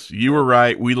blog post. You were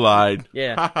right. We lied.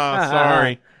 Yeah. Haha,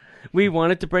 sorry. We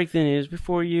wanted to break the news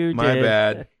before you My did.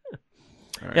 bad.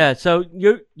 All right. Yeah, so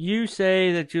you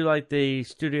say that you like the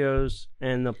studios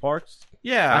and the parks?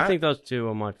 Yeah. I think those two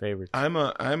are my favorites. I'm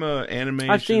a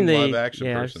animation I've seen the live action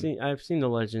person. I've seen the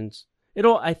Legends.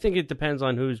 I think it depends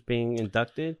on who's being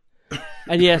inducted.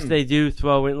 And yes, they do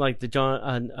throw in like the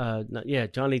Johnny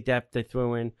Depp. They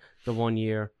throw in the 1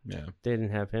 year. Yeah. They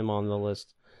didn't have him on the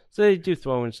list, so they do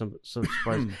throw in some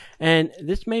surprise. And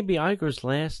this may be Iger's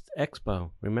last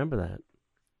expo. Remember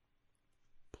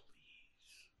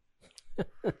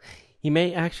that. He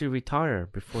may actually retire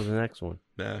before the next one.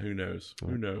 Nah, who knows?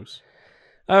 Who knows?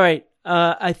 All right.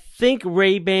 I think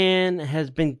Ray-Ban has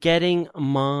been getting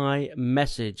my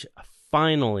message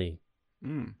finally.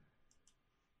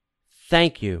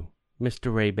 Thank you,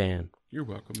 Mr. Ray-Ban. You're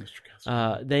welcome, Mr.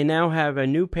 Kessler. They now have a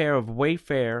new pair of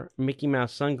Wayfair Mickey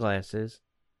Mouse sunglasses.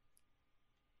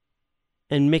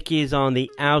 And Mickey is on the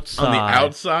outside. On the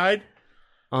outside?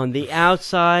 On the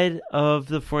outside of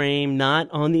the frame, not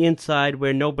on the inside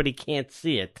where nobody can't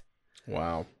see it.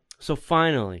 Wow. So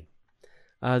finally,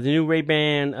 the new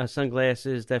Ray-Ban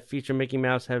sunglasses that feature Mickey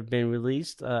Mouse have been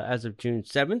released as of June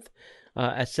 7th.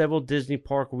 At several Disney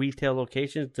Park retail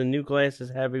locations, the new glasses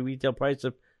have a retail price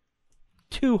of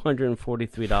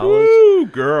 $243 Woo,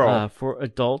 girl. for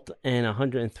adult and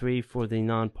 $103 for the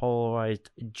non-polarized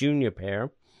junior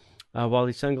pair. While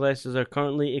these sunglasses are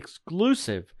currently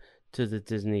exclusive to the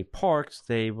Disney parks,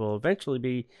 they will eventually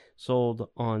be sold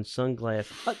on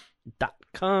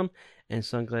SunglassHut.com and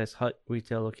Sunglass Hut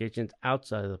retail locations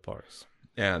outside of the parks.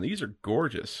 Yeah, these are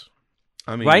gorgeous.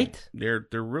 I mean, right? They're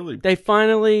really They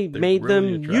finally made really them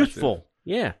attractive. youthful.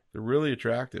 Yeah. They're really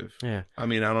attractive. Yeah. I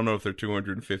mean, I don't know if they're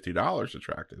 $250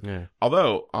 attractive. Yeah.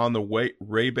 Although on the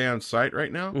Ray-Ban site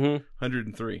right now, Mm-hmm.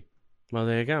 103. Well,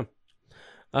 there you go.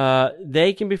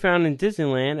 They can be found in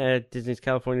Disneyland at Disney's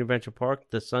California Adventure Park,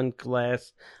 the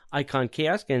Sunglass Icon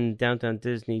Kiosk in downtown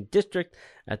Disney District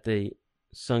at the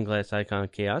Sunglass Icon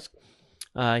Kiosk.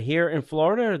 Here in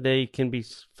Florida, they can be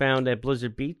found at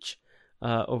Blizzard Beach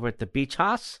over at the Beach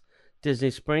House,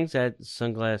 Disney Springs at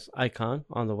Sunglass Icon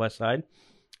on the west side,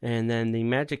 and then the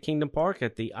Magic Kingdom Park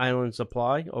at the Island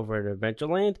Supply over at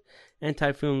Adventureland, and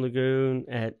Typhoon Lagoon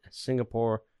at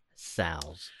Singapore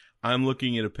Sal's. I'm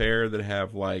looking at a pair that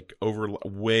have like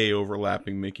way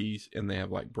overlapping Mickeys, and they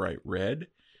have like bright red,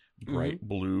 bright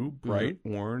blue, bright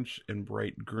orange, and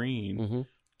bright green. Mm-hmm.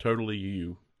 Totally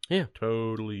you. Yeah.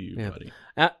 Totally you, Yeah. buddy.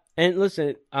 And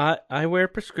listen, I wear a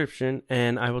prescription,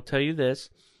 and I will tell you this.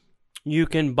 You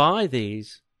can buy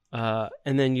these, and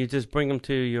then you just bring them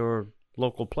to your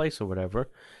local place or whatever,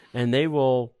 and they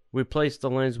will replace the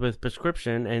lens with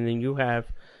prescription, and then you have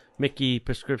Mickey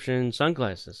prescription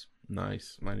sunglasses.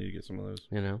 Nice. Might need to get some of those.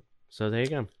 You know, so there you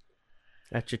go.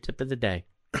 That's your tip of the day.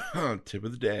 Tip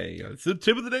of the day. It's the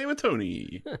tip of the day with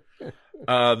Tony.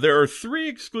 There are 3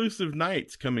 exclusive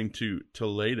nights coming to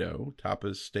Toledo,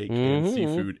 tapas, steak, and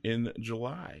seafood in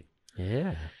July.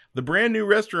 Yeah. The brand new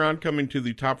restaurant coming to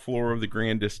the top floor of the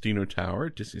Grand Destino Tower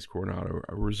at Disney's Coronado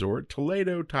Resort,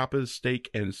 Toledo Tapas, Steak,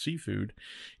 and Seafood,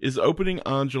 is opening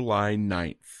on July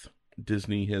 9th.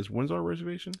 Disney has, when's our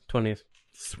reservation? 20th.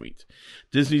 Sweet.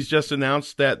 Disney's just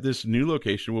announced that this new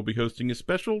location will be hosting a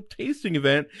special tasting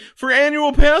event for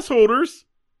annual pass holders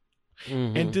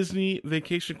and Disney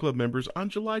Vacation Club members on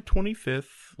July 25th.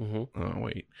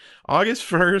 August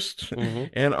 1st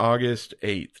and August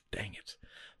 8th. Dang it.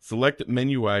 Select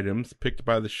menu items picked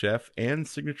by the chef and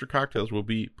signature cocktails will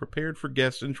be prepared for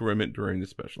guest enjoyment during the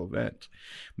special event.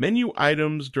 Menu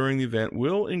items during the event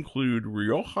will include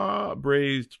Rioja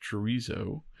braised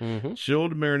chorizo,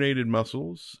 chilled marinated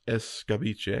mussels,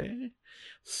 escabeche,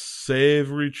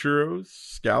 savory churros,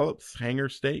 scallops, hanger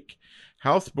steak,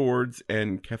 house boards,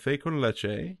 and cafe con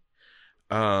leche.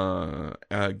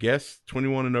 Guests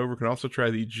 21 and over can also try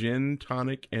the gin,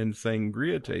 tonic, and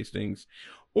sangria tastings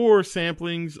or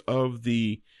samplings of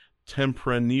the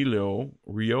Tempranillo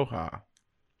Rioja.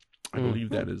 I believe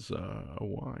that is a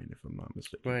wine, if I'm not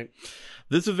mistaken. Right.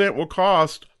 This event will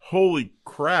cost, holy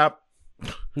crap,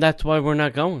 That's why we're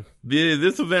not going.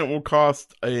 this event will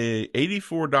cost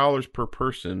 $84 per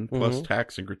person, plus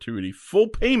tax and gratuity. Full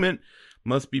payment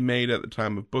must be made at the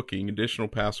time of booking. Additional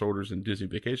pass holders and Disney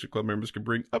Vacation Club members can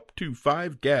bring up to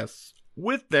 5 guests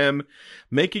with them,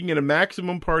 making it a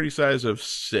maximum party size of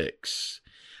 6.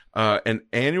 An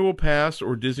annual pass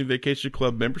or Disney Vacation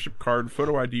Club membership card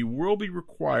photo ID will be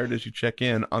required as you check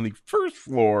in on the first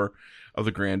floor of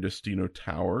the Grand Destino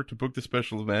Tower to book the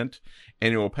special event.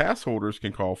 Annual pass holders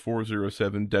can call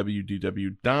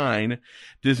 407-WDW-DINE.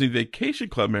 Disney Vacation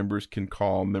Club members can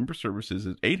call member services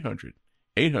at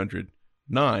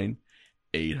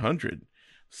 800-800-9-800.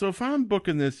 So if I'm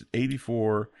booking this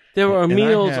 84, There are and I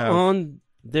meals have on.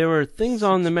 There are things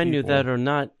on the 6 menu people. that are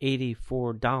not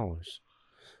 $84.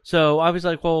 So I was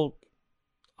like, well,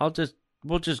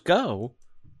 we'll just go,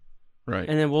 right?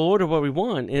 and then we'll order what we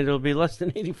want, and it'll be less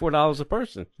than $84 a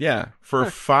person. Yeah,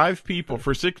 for 5 people,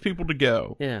 for 6 people to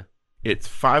go, Yeah, it's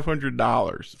 $500,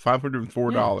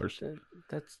 $504.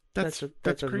 that That's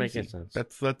doesn't make crazy. any sense.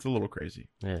 That's a little crazy.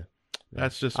 Yeah,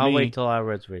 That's just I'll me. wait till our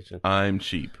reservation. I'm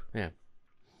cheap. Yeah.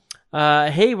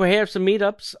 Hey, we have some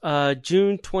meetups.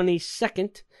 June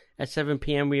 22nd at 7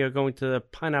 p.m. we are going to the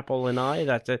Pineapple Lanai.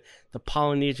 That's at the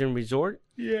Polynesian Resort.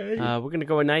 Yay! We're going to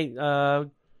go at night.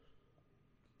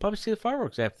 Probably see the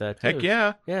fireworks after that, too. Heck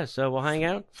yeah! Yeah, so we'll hang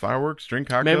out. Fireworks, drink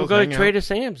cocktails. Maybe we'll go to hang out. Trader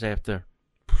Sam's after.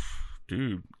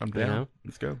 Dude, I'm down. know?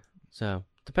 Let's go. So,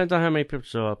 depends on how many people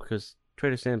show up, because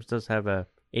Trader Sam's does have a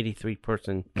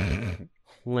 83-person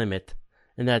limit,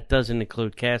 and that doesn't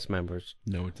include cast members.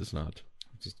 No, it does not.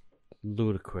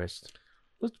 Ludicrous.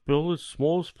 Let's build the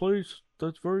smallest place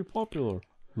that's very popular.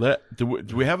 Do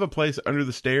we have a place under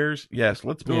the stairs? Yes.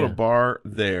 Let's build Yeah. a bar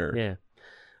there. Yeah.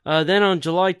 Then on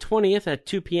July 20th at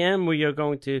 2 p.m., we are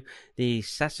going to the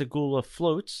Sasagula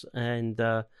Floats, and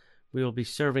we will be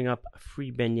serving up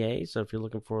free beignets. So if you're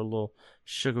looking for a little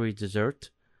sugary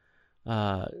dessert,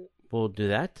 we'll do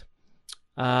that.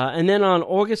 And then on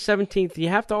August 17th, you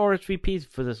have to RSVP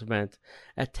for this event.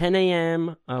 At 10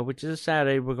 a.m., which is a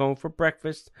Saturday, we're going for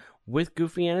breakfast with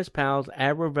Goofy and his pals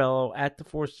at Ravello at the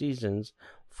Four Seasons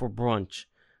for brunch.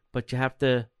 But you have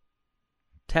to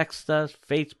text us,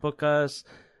 Facebook us,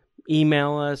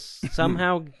 email us,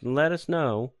 somehow let us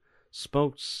know.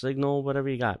 Smoke signal, whatever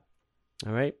you got.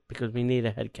 All right? Because we need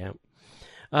a head count.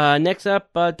 Next up,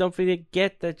 don't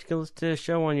forget that you can listen to the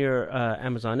show on your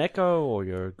Amazon Echo or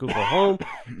your Google Home,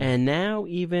 and now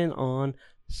even on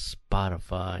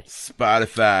Spotify.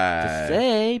 To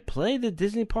say, play the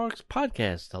Disney Parks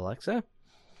Podcast, Alexa.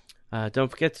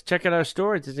 Don't forget to check out our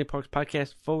store at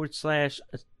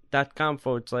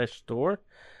DisneyParksPodcast.com/store.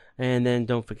 And then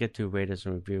don't forget to rate us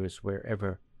and review us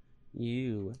wherever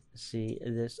you see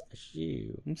this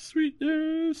show.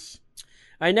 Sweetness.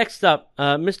 All right, next up,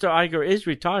 Mr. Iger is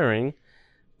retiring,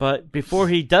 but before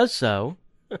he does so,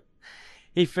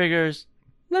 he figures,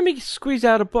 let me squeeze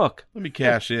out a book. Let me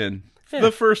cash in. Yeah.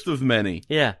 The first of many.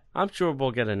 Yeah, I'm sure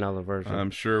we'll get another version. I'm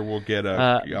sure we'll get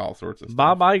all sorts of stuff.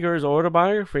 Bob Iger's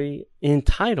autobiography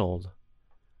entitled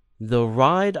The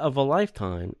Ride of a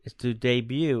Lifetime is to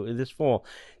debut this fall.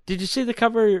 Did you see the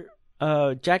cover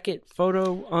jacket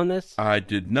photo on this? I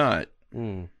did not.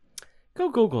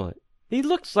 Go Google it. He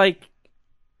looks like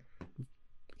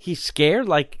he's scared,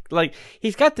 like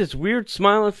he's got this weird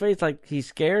smile on his face, like he's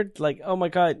scared, like, oh my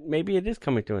god, maybe it is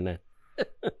coming to an end.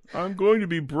 I'm going to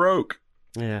be broke.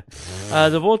 Yeah.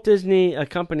 The Walt Disney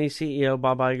Company CEO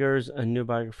Bob Iger's a new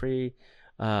biography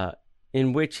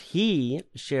in which he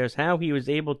shares how he was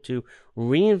able to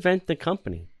reinvent the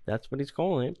company. That's what he's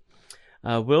calling it.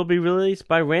 Will be released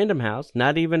by Random House,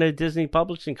 not even a Disney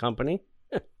publishing company,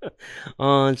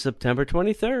 on September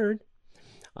 23rd.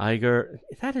 Iger,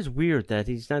 that is weird that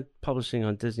he's not publishing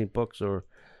on Disney Books or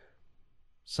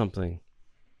something.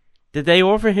 Did they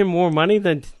offer him more money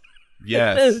than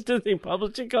Yes. Disney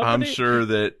Publishing Company? I'm sure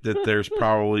that there's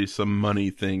probably some money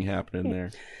thing happening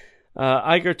there.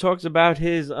 Iger talks about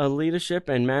his leadership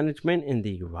and management in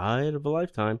the ride of a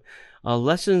lifetime,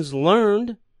 lessons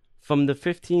learned from the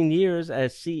 15 years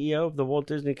as CEO of the Walt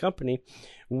Disney Company,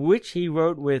 which he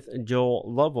wrote with Joel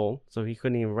Lovell, so he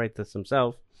couldn't even write this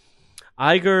himself.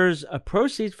 Iger's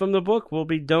proceeds from the book will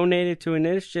be donated to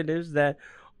initiatives that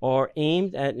are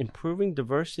aimed at improving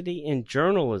diversity in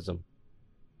journalism.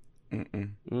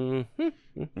 In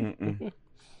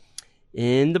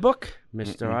the book,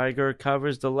 Mr. Iger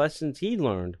covers the lessons he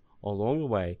learned along the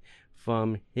way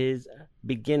from his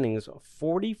beginnings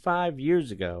 45 years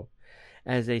ago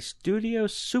as a studio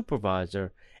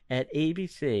supervisor at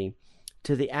ABC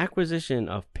to the acquisition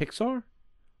of Pixar,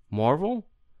 Marvel,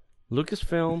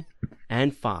 Lucasfilm,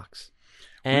 and Fox,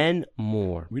 and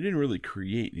more. We didn't really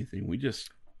create anything. We just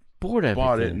Bought everything.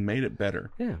 bought it and made it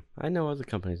better. Yeah, I know other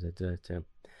companies that do that too.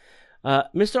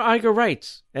 Mr. Iger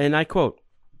writes, and I quote,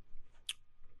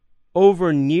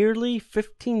 "Over nearly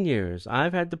 15 years,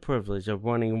 I've had the privilege of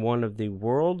running one of the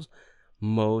world's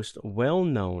most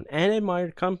well-known and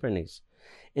admired companies,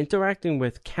 interacting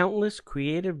with countless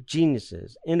creative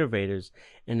geniuses, innovators,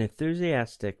 and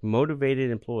enthusiastic,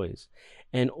 motivated employees.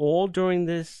 And all during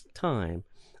this time,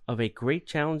 of a great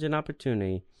challenge and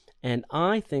opportunity, and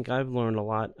I think I've learned a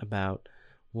lot about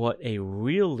what a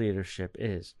real leadership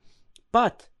is.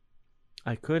 But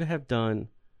I could have done,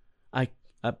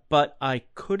 but I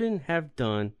couldn't have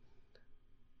done.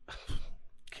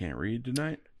 Can't read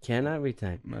tonight. Cannot read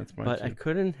tonight. That's my. But I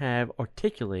couldn't have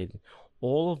articulated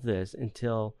all of this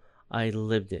until I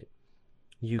lived it.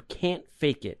 You can't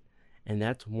fake it, and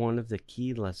that's one of the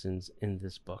key lessons in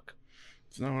this book.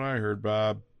 It's not what I heard,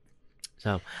 Bob.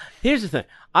 So, here's the thing.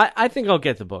 I think I'll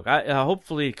get the book.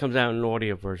 Hopefully it comes out in an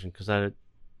audio version because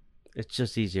it's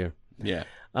just easier. Yeah.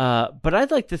 But I'd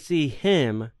like to see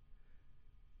him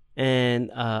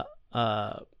and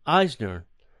Eisner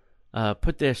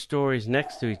put their stories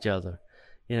next to each other.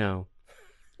 You know.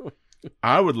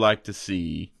 I would like to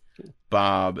see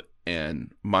Bob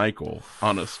and Michael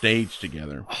on a stage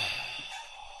together.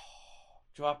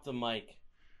 Drop the mic.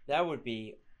 That would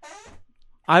be.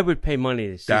 I would pay money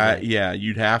to see that. Yeah,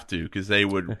 you'd have to because they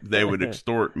would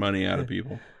extort money out of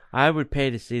people. I would pay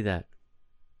to see that.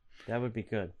 That would be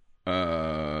good.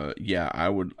 Yeah, I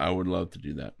would love to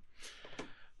do that.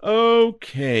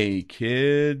 Okay,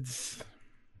 kids.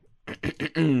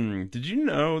 Did you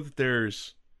know that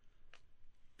there's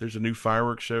a new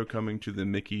fireworks show coming to the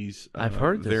Mickey's I've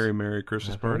heard this. Very Merry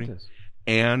Christmas Party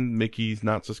and Mickey's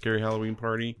Not So Scary Halloween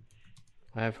Party?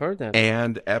 I've heard that.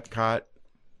 And Epcot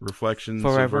Reflections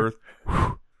Forever. of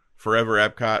Earth. Forever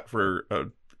Epcot for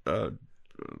a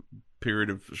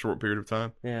short period of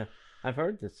time. Yeah, I've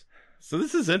heard this. So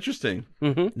this is interesting.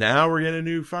 Mm-hmm. Now we're getting a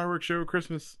new fireworks show at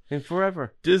Christmas. And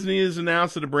forever. Disney has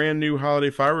announced that a brand new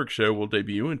holiday fireworks show will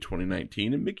debut in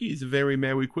 2019 at Mickey's Very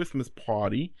Merry Christmas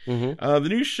Party. Mm-hmm. The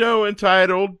new show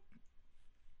entitled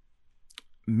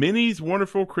Minnie's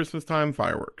Wonderful Christmas Time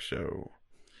Fireworks Show.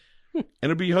 And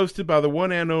it'll be hosted by the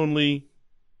one and only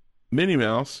Minnie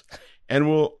Mouse and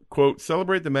will, quote,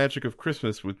 celebrate the magic of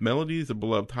Christmas with melodies of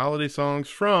beloved holiday songs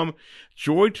from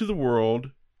Joy to the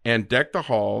World and Deck the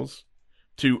Halls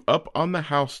to Up on the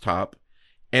Housetop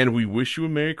and We Wish You a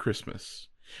Merry Christmas.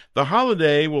 The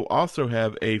holiday will also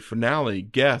have a finale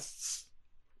guests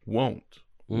won't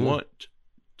want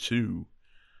to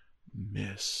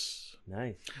miss.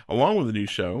 Nice. Along with the new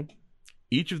show,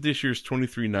 each of this year's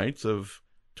 23 nights of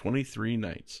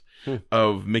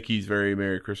Mickey's Very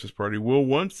Merry Christmas Party will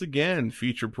once again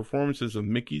feature performances of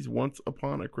Mickey's Once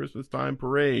Upon a Christmas Time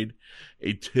Parade,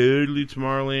 a totally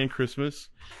Tomorrowland Christmas,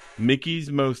 Mickey's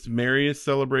Most Merriest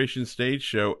Celebration stage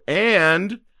show,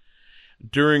 and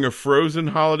during a Frozen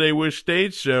Holiday Wish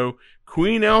stage show,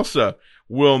 Queen Elsa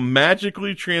will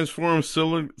magically transform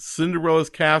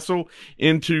Cinderella's castle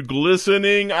into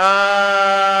glistening eyes.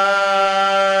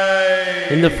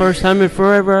 In the first time in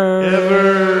forever.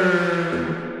 Ever.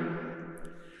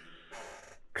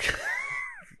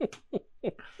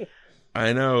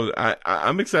 I know.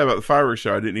 I'm excited about the fireworks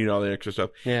show. I didn't need all the extra stuff.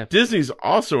 Yeah. Disney's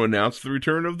also announced the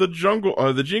return of the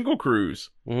Jingle Cruise.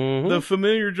 Mm-hmm. The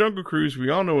familiar Jungle Cruise we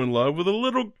all know and love with a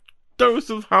little dose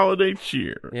of holiday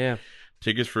cheer. Yeah.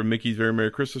 Tickets for Mickey's Very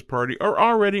Merry Christmas Party are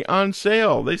already on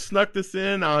sale. They snuck this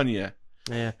in on you.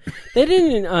 Yeah. They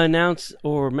didn't announce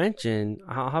or mention,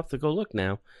 I'll have to go look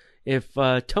now, if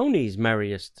Tony's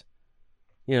Merriest,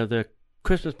 the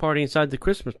Christmas party inside the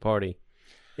Christmas party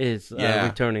is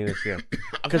returning this year.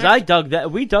 Because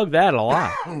we dug that a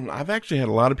lot. I've actually had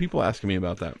a lot of people asking me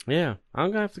about that. Yeah. I'm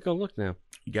going to have to go look now.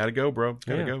 You got to go, bro.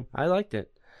 Gotta go. I liked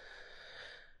it.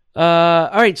 All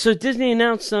right, so Disney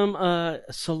announced some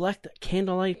select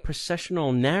candlelight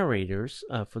processional narrators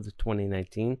for the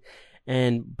 2019,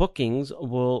 and bookings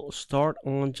will start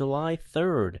on July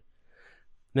 3rd.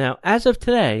 Now, as of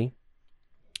today,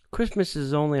 Christmas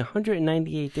is only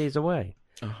 198 days away.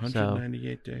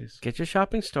 198 days. Get your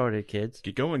shopping started, kids.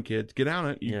 Get going, kids. Get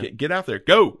on it. Get out there.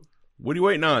 Go. What are you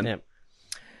waiting on? Yeah.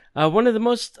 One of the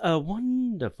most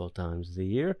wonderful times of the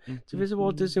year to visit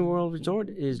Walt Disney World Resort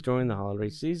is during the holiday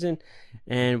season.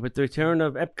 And with the return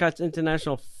of Epcot's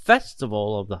International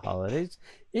Festival of the Holidays,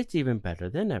 it's even better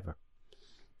than ever.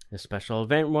 The special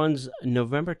event runs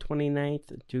November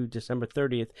 29th to December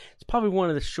 30th. It's probably one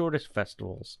of the shortest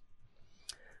festivals.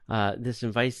 This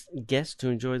invites guests to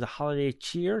enjoy the holiday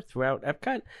cheer throughout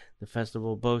Epcot. The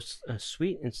festival boasts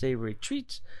sweet and savory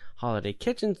treats, holiday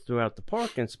kitchens throughout the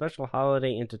park, and special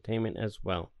holiday entertainment as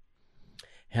well.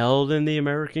 Held in the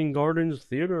American Gardens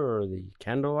Theater, the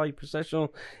Candlelight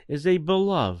Processional is a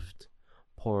beloved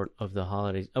part of the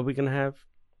holidays. Are we going to have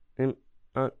him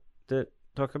to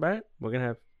talk about it? We're going to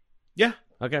have... Yeah.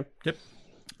 Okay. Yep.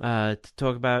 To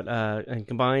talk about, and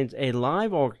combines a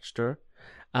live orchestra,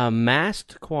 a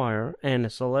masked choir, and a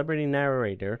celebrity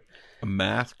narrator. A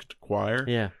masked choir?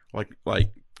 Yeah.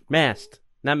 Like masked,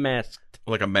 not masked.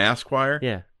 Like a mass choir?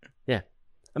 Yeah.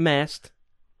 A mast.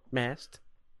 Mast.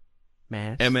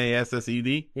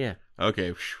 MASSED? Yeah.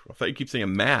 Okay. I thought you keep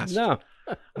saying masked. No.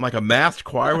 I'm like, a masked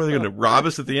choir? Were they going to rob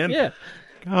us at the end? Yeah.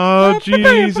 Oh,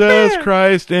 Jesus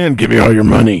Christ, and give me all your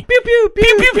money. Pew pew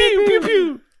pew pew pew pew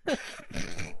pew.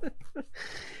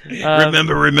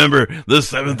 Remember, the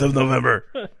 7th of November.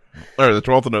 Or the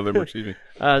 12th of November, excuse me.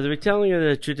 The retelling of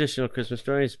the traditional Christmas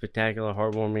story is a spectacular,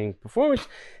 heartwarming performance.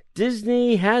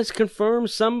 Disney has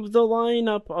confirmed some of the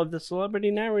lineup of the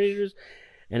celebrity narrators,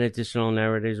 and additional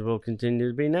narrators will continue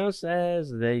to be announced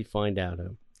as they find out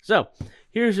who. So,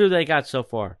 here's who they got so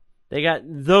far. They got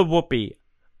the Whoopi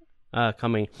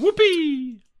coming.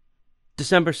 Whoopee!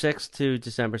 December 6th to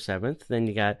December 7th. Then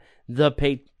you got the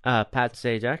Pat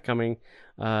Sajak coming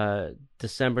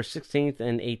December 16th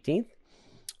and 18th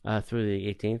through the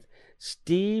 18th.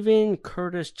 Stephen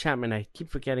Curtis Chapman. I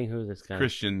keep forgetting who this guy is.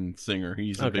 Christian singer.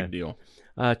 He's a big deal.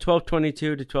 12/22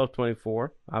 to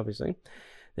 12/24, obviously.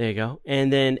 There you go.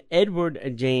 And then Edward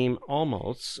James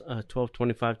Olmos,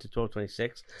 12/25 to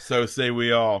 12/26. So say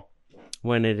we all.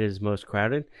 When it is most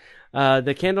crowded.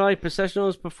 The Candlelight Processional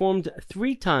is performed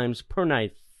 3 times per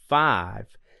night, 5,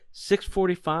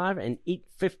 6:45, and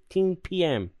 8:15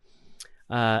 p.m.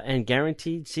 And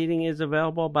guaranteed seating is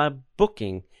available by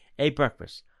booking a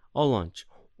breakfast, a lunch,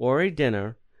 or a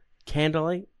dinner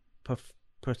candlelight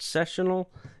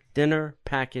processional dinner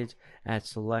package at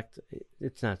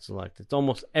it's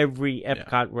almost every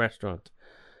Epcot restaurant.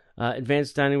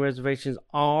 Advanced dining reservations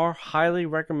are highly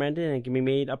recommended and can be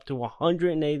made up to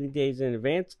 180 days in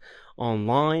advance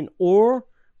online or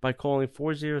by calling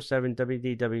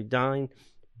 407-WDW-DINE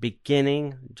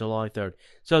beginning July 3rd.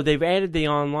 So they've added the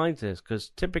online to this because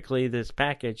typically this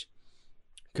package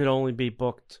could only be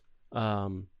booked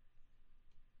through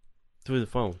the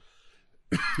phone.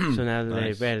 So now that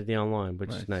they've added the online,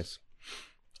 which is nice.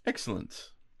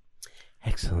 Excellent,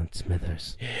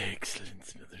 Smithers. Excellent,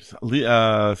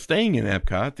 Smithers. Staying in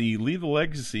Epcot, the Leave the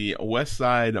Legacy West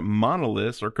Side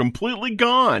monoliths are completely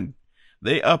gone.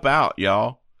 They out,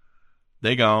 y'all.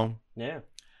 They gone. Yeah.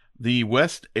 The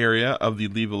west area of the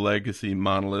Leave a Legacy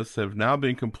monoliths have now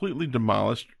been completely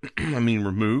demolished,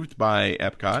 removed by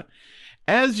Epcot.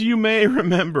 As you may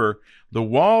remember, the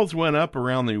walls went up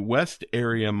around the west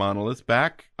area monoliths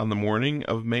back on the morning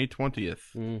of May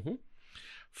 20th. Mm-hmm.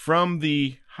 From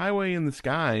the highway in the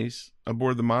skies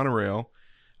aboard the monorail,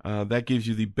 that gives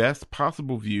you the best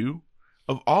possible view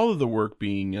of all of the work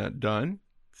being done.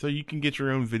 So you can get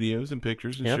your own videos and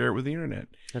pictures and share it with the internet.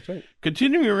 That's right.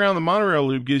 Continuing around the monorail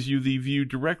loop gives you the view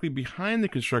directly behind the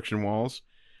construction walls,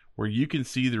 where you can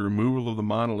see the removal of the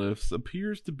monoliths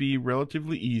appears to be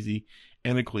relatively easy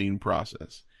and a clean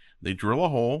process. They drill a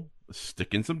hole,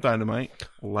 stick in some dynamite,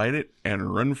 light it,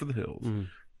 and run for the hills.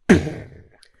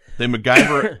 They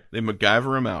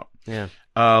MacGyver them out. Yeah.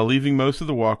 Leaving most of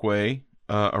the walkway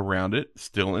around it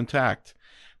still intact.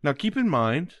 Now keep in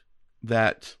mind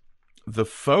that the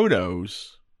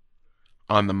photos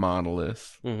on the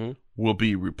monoliths will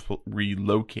be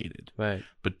relocated. Right.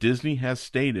 But Disney has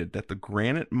stated that the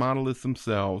granite monoliths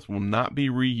themselves will not be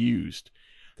reused.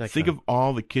 Think of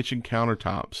all the kitchen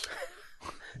countertops.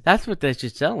 That's what they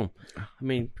should sell them.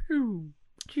 They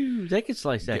could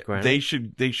slice that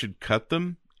granite. They should cut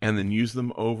them and then use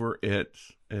them over at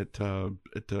the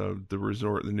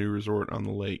resort, the new resort on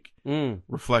the lake.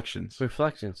 Reflections.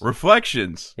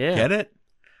 Yeah. Get it?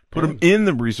 Put them in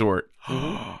the resort.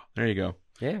 Mm-hmm. There you go.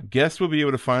 Yeah. Guests will be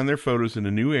able to find their photos in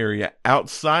a new area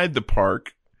outside the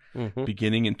park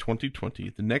beginning in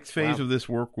 2020. The next phase of this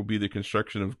work will be the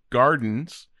construction of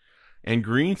gardens and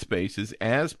green spaces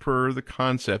as per the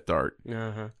concept art,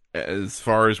 as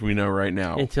far as we know right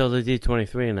now. Until the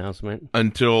D23 announcement.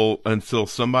 Until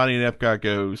somebody in Epcot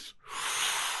goes,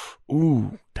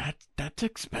 ooh, that's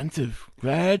expensive.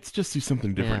 Let's just do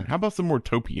something different. Yeah. How about some more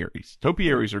topiaries?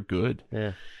 Topiaries are good.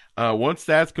 Yeah. Once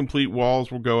that's complete,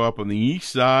 walls will go up on the east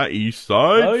side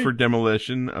for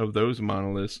demolition of those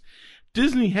monoliths.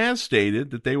 Disney has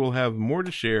stated that they will have more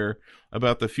to share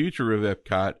about the future of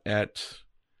Epcot at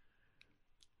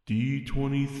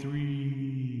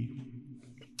D23.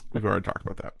 We've already talked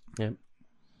about that. Yep.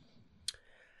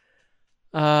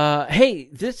 Hey,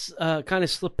 this kind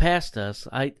of slipped past us.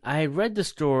 I read the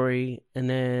story and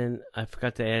then I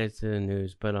forgot to add it to the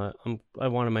news, but I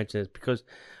want to mention this because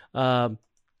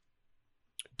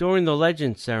during the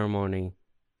legend ceremony,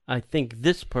 I think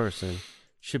this person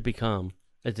should become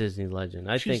a Disney legend.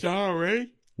 She's not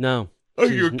already? No. Oh,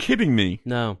 you're kidding me.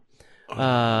 No.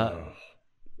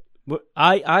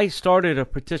 I started a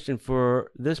petition for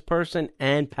this person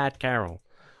and Pat Carroll.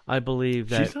 I believe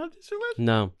that she's not Disney legend?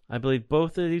 No, I believe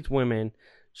both of these women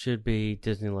should be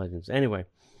Disney legends. Anyway,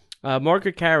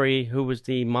 Margaret Carey, who was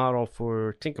the model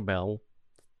for Tinkerbell,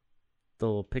 the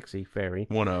little pixie fairy.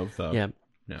 One of, though. Yeah.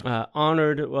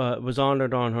 Was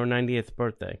honored on her 90th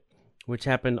birthday, which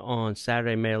happened on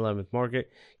Saturday, May 11th.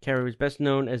 Margaret Carey was best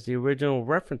known as the original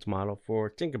reference model for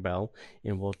Tinkerbell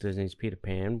in Walt Disney's Peter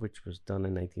Pan, which was done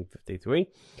in 1953,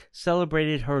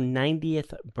 celebrated her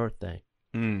 90th birthday.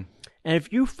 Mm. And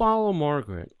if you follow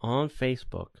Margaret on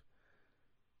Facebook,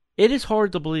 it is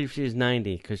hard to believe she's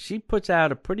 90 because she puts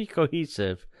out a pretty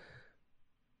cohesive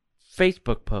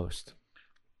Facebook post.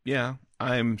 Yeah,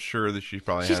 I'm sure that she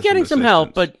probably She's has getting some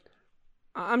help, assistance.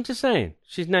 but I'm just saying,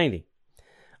 she's 90.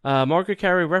 Margaret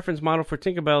Carey, reference model for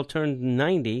Tinkerbell, turned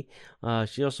 90.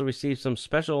 She also received some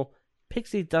special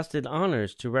pixie-dusted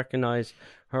honors to recognize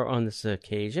her on this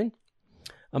occasion.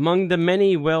 Among the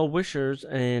many well-wishers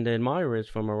and admirers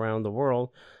from around the world,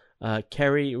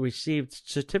 Carey received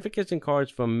certificates and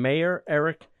cards from Mayor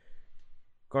Eric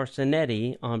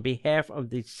Garcenetti on behalf of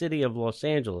the city of Los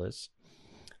Angeles,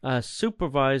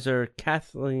 Supervisor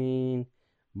Kathleen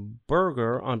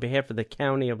Berger on behalf of the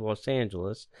county of Los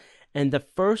Angeles, and the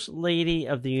First Lady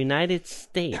of the United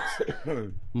States,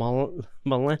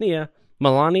 Melania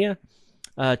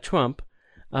Trump,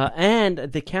 and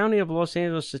the county of Los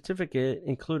Angeles certificate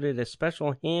included a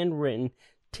special handwritten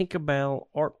Tinkerbell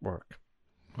artwork.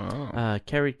 Oh.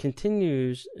 Carey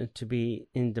continues to be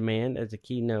in demand as a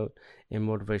keynote and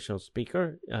motivational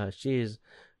speaker. She is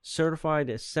certified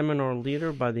as seminar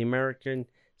leader by the American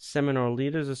Seminar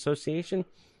Leaders Association,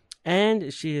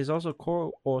 and she has also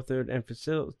co-authored and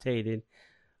facilitated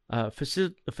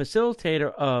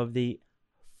facilitator of the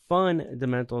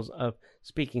Fundamentals of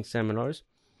Speaking seminars.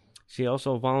 She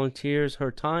also volunteers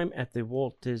her time at the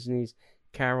Walt Disney's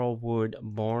Carol Wood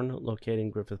Barn, located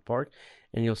in Griffith Park,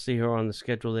 and you'll see her on the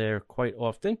schedule there quite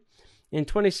often. In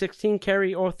 2016,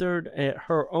 Carey authored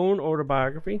her own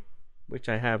autobiography, which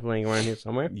I have laying around here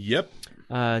somewhere. Yep.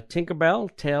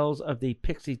 Tinkerbell, Tales of the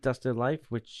Pixie Dusted Life,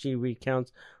 which she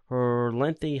recounts her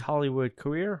lengthy Hollywood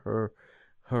career,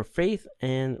 her faith,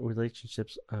 and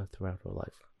relationships throughout her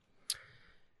life.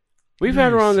 We've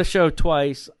had her on the show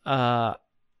twice.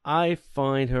 I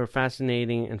find her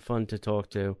fascinating and fun to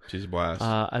talk to. She's a blast.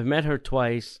 I've met her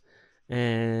twice,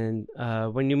 and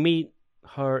when you meet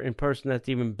her in person, that's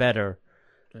even better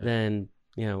than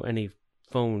any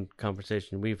phone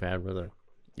conversation we've had with her.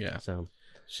 Yeah. So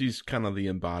she's kind of the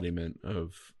embodiment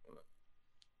of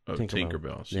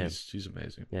Tinkerbell. She's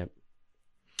amazing. Yep.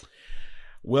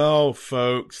 Well,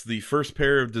 folks, the first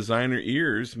pair of designer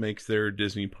ears makes their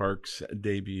Disney Parks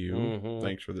debut. Mm-hmm.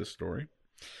 Thanks for this story.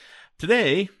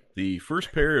 Today, the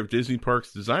first pair of Disney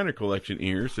Parks Designer Collection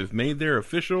ears have made their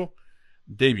official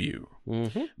debut.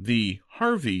 Mm-hmm. The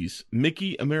Harvey's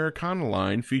Mickey Americana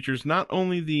line features not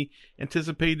only the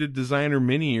anticipated designer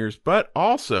mini ears, but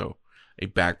also a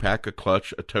backpack, a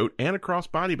clutch, a tote, and a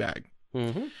crossbody bag.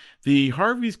 Mm-hmm. The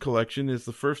Harvey's collection is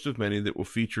the first of many that will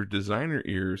feature designer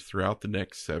ears throughout the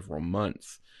next several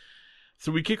months.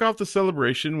 So we kick off the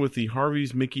celebration with the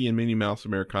Harvey's Mickey and Minnie Mouse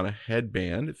Americana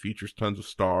headband. It features tons of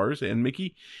stars and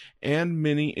Mickey and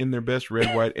Minnie in their best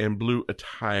red, white, and blue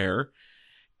attire.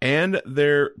 And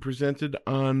they're presented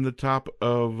on the top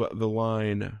of the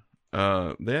line.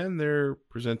 Then they're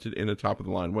presented in a top of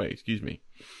the line way. Excuse me.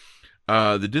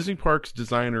 The Disney Parks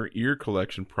Designer Ear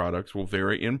Collection products will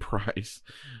vary in price,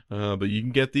 but you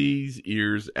can get these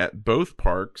ears at both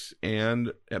parks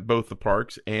and at both the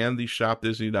parks and the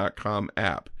ShopDisney.com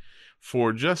app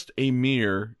for just a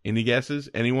mere, any guesses?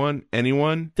 Anyone?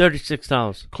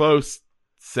 $36. Close,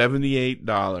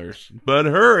 $78. But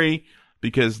hurry,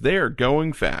 because they're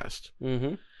going fast.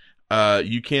 Mm-hmm.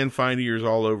 You can find ears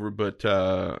all over, but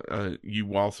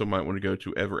you also might want to go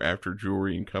to Ever After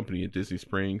Jewelry and Company at Disney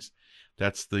Springs.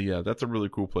 That's a really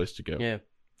cool place to go. Yeah.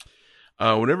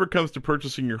 Whenever it comes to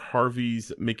purchasing your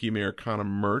Harvey's Mickey Americana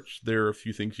merch, there are a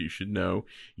few things you should know.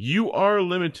 You are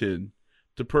limited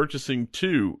to purchasing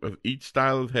 2 of each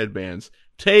style of headbands.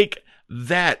 Take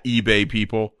that, eBay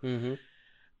people.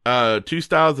 Mm-hmm. 2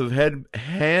 styles of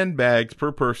handbags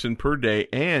per person per day,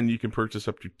 and you can purchase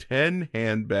up to 10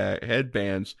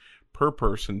 headbands per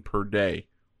person per day.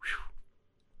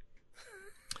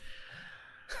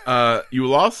 You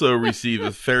will also receive a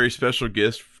very special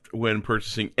gift when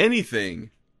purchasing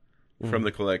anything from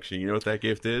the collection. You know what that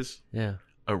gift is? Yeah.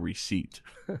 A receipt.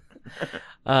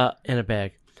 And a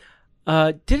bag.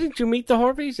 Didn't you meet the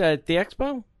Harveys at the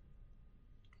expo?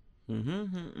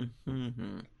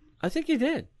 Mm-hmm. I think you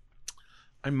did.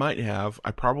 I might have. I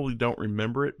probably don't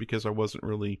remember it because I wasn't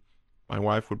really... My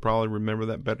wife would probably remember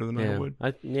that better than I would.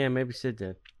 Maybe Sid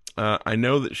did. I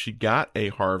know that she got a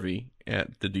Harvey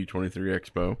at the D23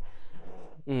 Expo.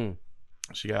 Mm.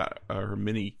 She got her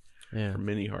mini Yeah. for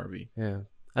Mini Harvey. Yeah.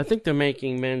 I think they're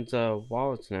making men's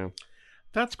wallets now.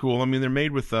 That's cool. I mean, they're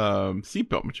made with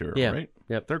seatbelt material, Yeah. right?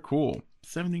 Yep. They're cool.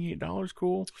 $78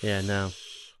 cool? Yeah, no.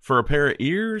 For a pair of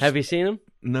ears? Have you seen them?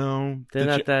 No. They're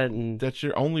not that. That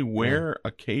you only wear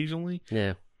occasionally?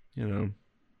 Yeah. You know.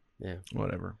 Yeah.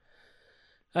 Whatever.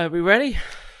 Are we ready?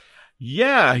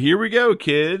 Yeah, here we go,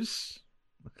 kids.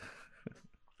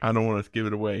 I don't want to give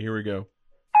it away. Here we go.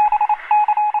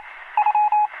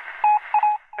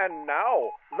 And now,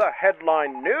 the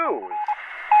headline news.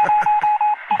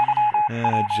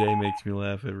 Jay makes me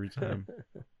laugh every time.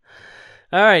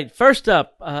 All right. First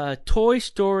up, Toy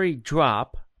Story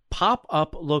Drop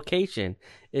pop-up location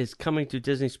is coming to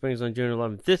Disney Springs on June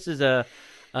 11th. This is a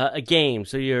game,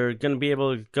 so you're going to be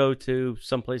able to go to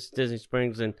someplace at Disney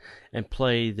Springs and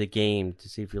play the game to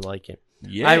see if you like it.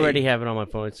 Yay. I already have it on my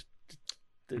phone.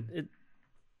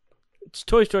 It's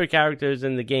Toy Story characters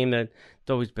in the game that's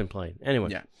always been played. Anyway.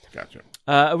 Yeah, gotcha.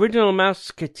 Original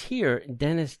Mouseketeer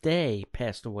Dennis Day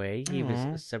passed away. He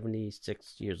was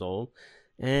 76 years old.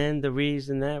 And the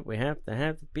reason that we have to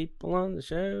have the people on the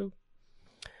show.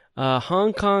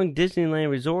 Hong Kong Disneyland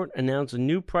Resort announced a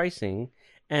new pricing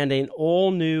and an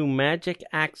all-new Magic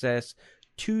Access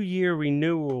 2-year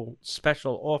renewal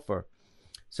special offer.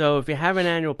 So if you have an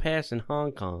annual pass in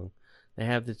Hong Kong, they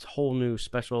have this whole new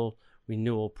special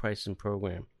renewal pricing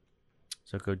program.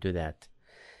 So go do that.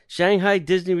 Shanghai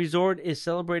Disney Resort is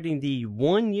celebrating the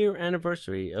 1-year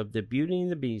anniversary of the Beauty and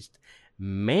the Beast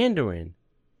Mandarin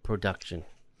production.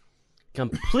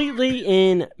 Completely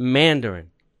in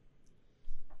Mandarin.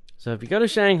 So if you go to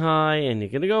Shanghai and you're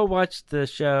going to go watch the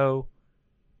show,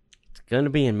 it's going to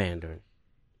be in Mandarin.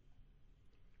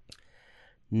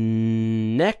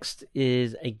 Next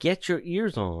is a Get Your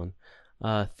Ears On.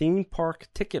 Theme park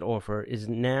ticket offer is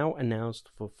now announced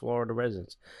for Florida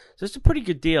residents. So it's a pretty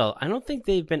good deal. I don't think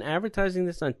they've been advertising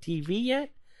this on TV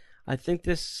yet. I think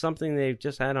this is something they've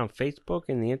just had on Facebook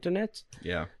and the internet.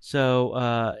 Yeah.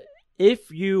 So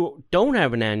if you don't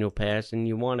have an annual pass and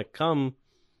you want to come,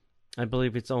 I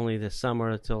believe it's only this summer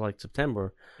until like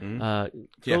September. Go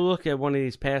look at one of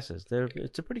these passes.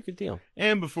 It's a pretty good deal.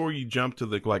 And before you jump to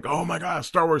the oh my God,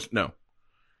 Star Wars, no.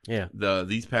 Yeah.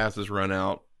 These passes run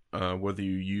out whether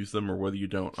you use them or whether you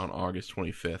don't on August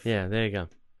 25th. Yeah, there you go.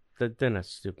 They're not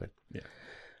stupid. Yeah.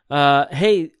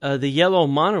 The yellow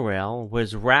monorail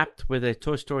was wrapped with a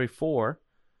Toy Story 4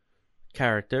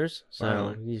 characters,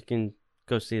 so you can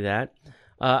go see that.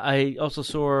 I also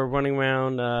saw running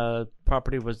around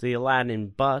property was the Aladdin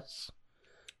bus.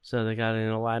 So they got an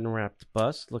Aladdin wrapped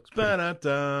bus. Looks pretty.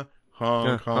 Ba-da-da,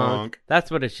 honk, honk.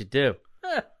 That's what it should do.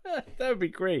 That would be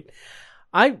great.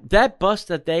 That bus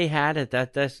that they had at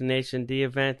that Destination D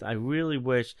event, I really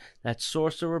wish that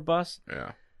Sorcerer bus.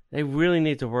 Yeah. They really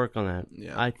need to work on that.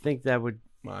 Yeah. I think that would.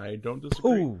 I don't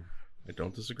disagree. Ooh. I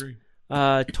don't disagree.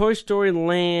 Toy Story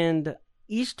Land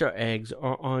Easter eggs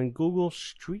are on Google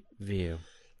Street View.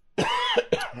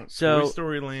 Toy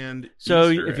Story Land. So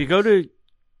Easter if you eggs. go to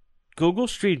Google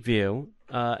Street View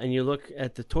and you look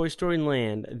at the Toy Story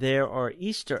Land, there are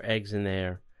Easter eggs in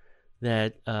there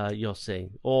that you'll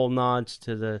see. All nods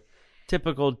to the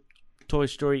typical Toy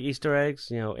Story Easter eggs.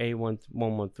 You know,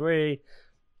 A113.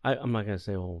 I'm not going to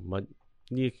say all, but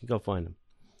you can go find them.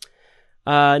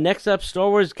 Next up, Star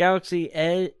Wars Galaxy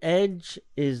Edge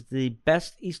is the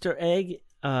best Easter egg.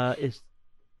 Is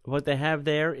what they have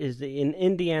there is in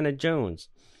Indiana Jones.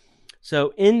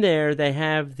 So in there they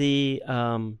have the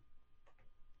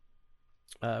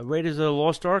Raiders of the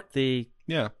Lost Ark, the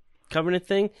Covenant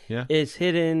thing, is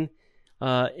hidden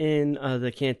in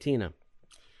the cantina.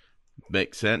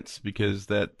 Makes sense because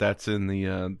that's in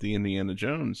the Indiana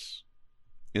Jones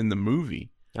in the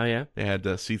movie. Oh yeah, they had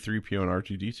C-3PO and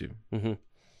R2-D2. Mm-hmm.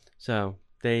 So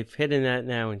they've hidden that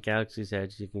now in Galaxy's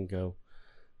Edge. You can go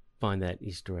find that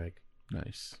Easter egg.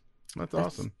 Nice. That's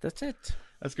awesome. That's it.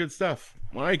 That's good stuff.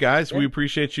 All right, guys. Yeah. We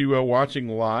appreciate you watching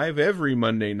live every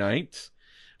Monday night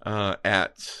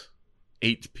at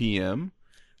 8 p.m.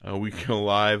 We go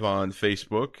live on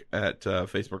Facebook at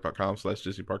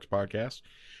facebook.com/Disney Parks Podcast.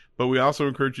 But we also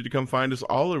encourage you to come find us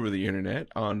all over the internet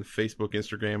on Facebook,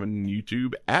 Instagram, and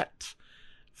YouTube at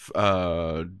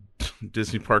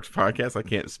Disney Parks Podcast. I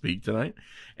can't speak tonight.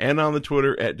 And on the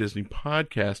Twitter at Disney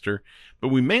Podcaster. But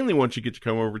we mainly want you to get to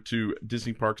come over to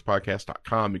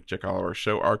DisneyParksPodcast.com. You can check all of our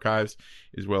show archives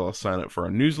as well as sign up for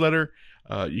our newsletter.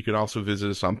 You can also visit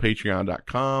us on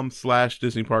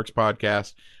Patreon.com/Disney Parks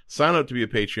Podcast. Sign up to be a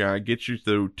Patreon. Get you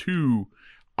through 2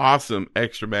 awesome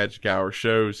extra Magic Hour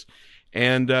shows.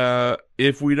 And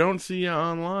if we don't see you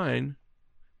online,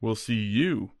 we'll see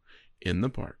you in the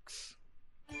parks.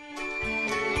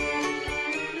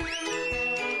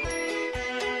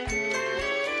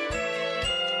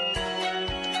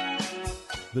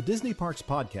 The Disney Parks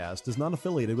Podcast is not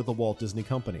affiliated with the Walt Disney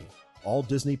Company. All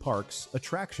Disney parks,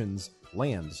 attractions,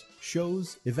 lands,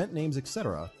 shows, event names,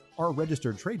 etc. are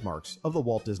registered trademarks of the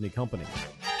Walt Disney Company.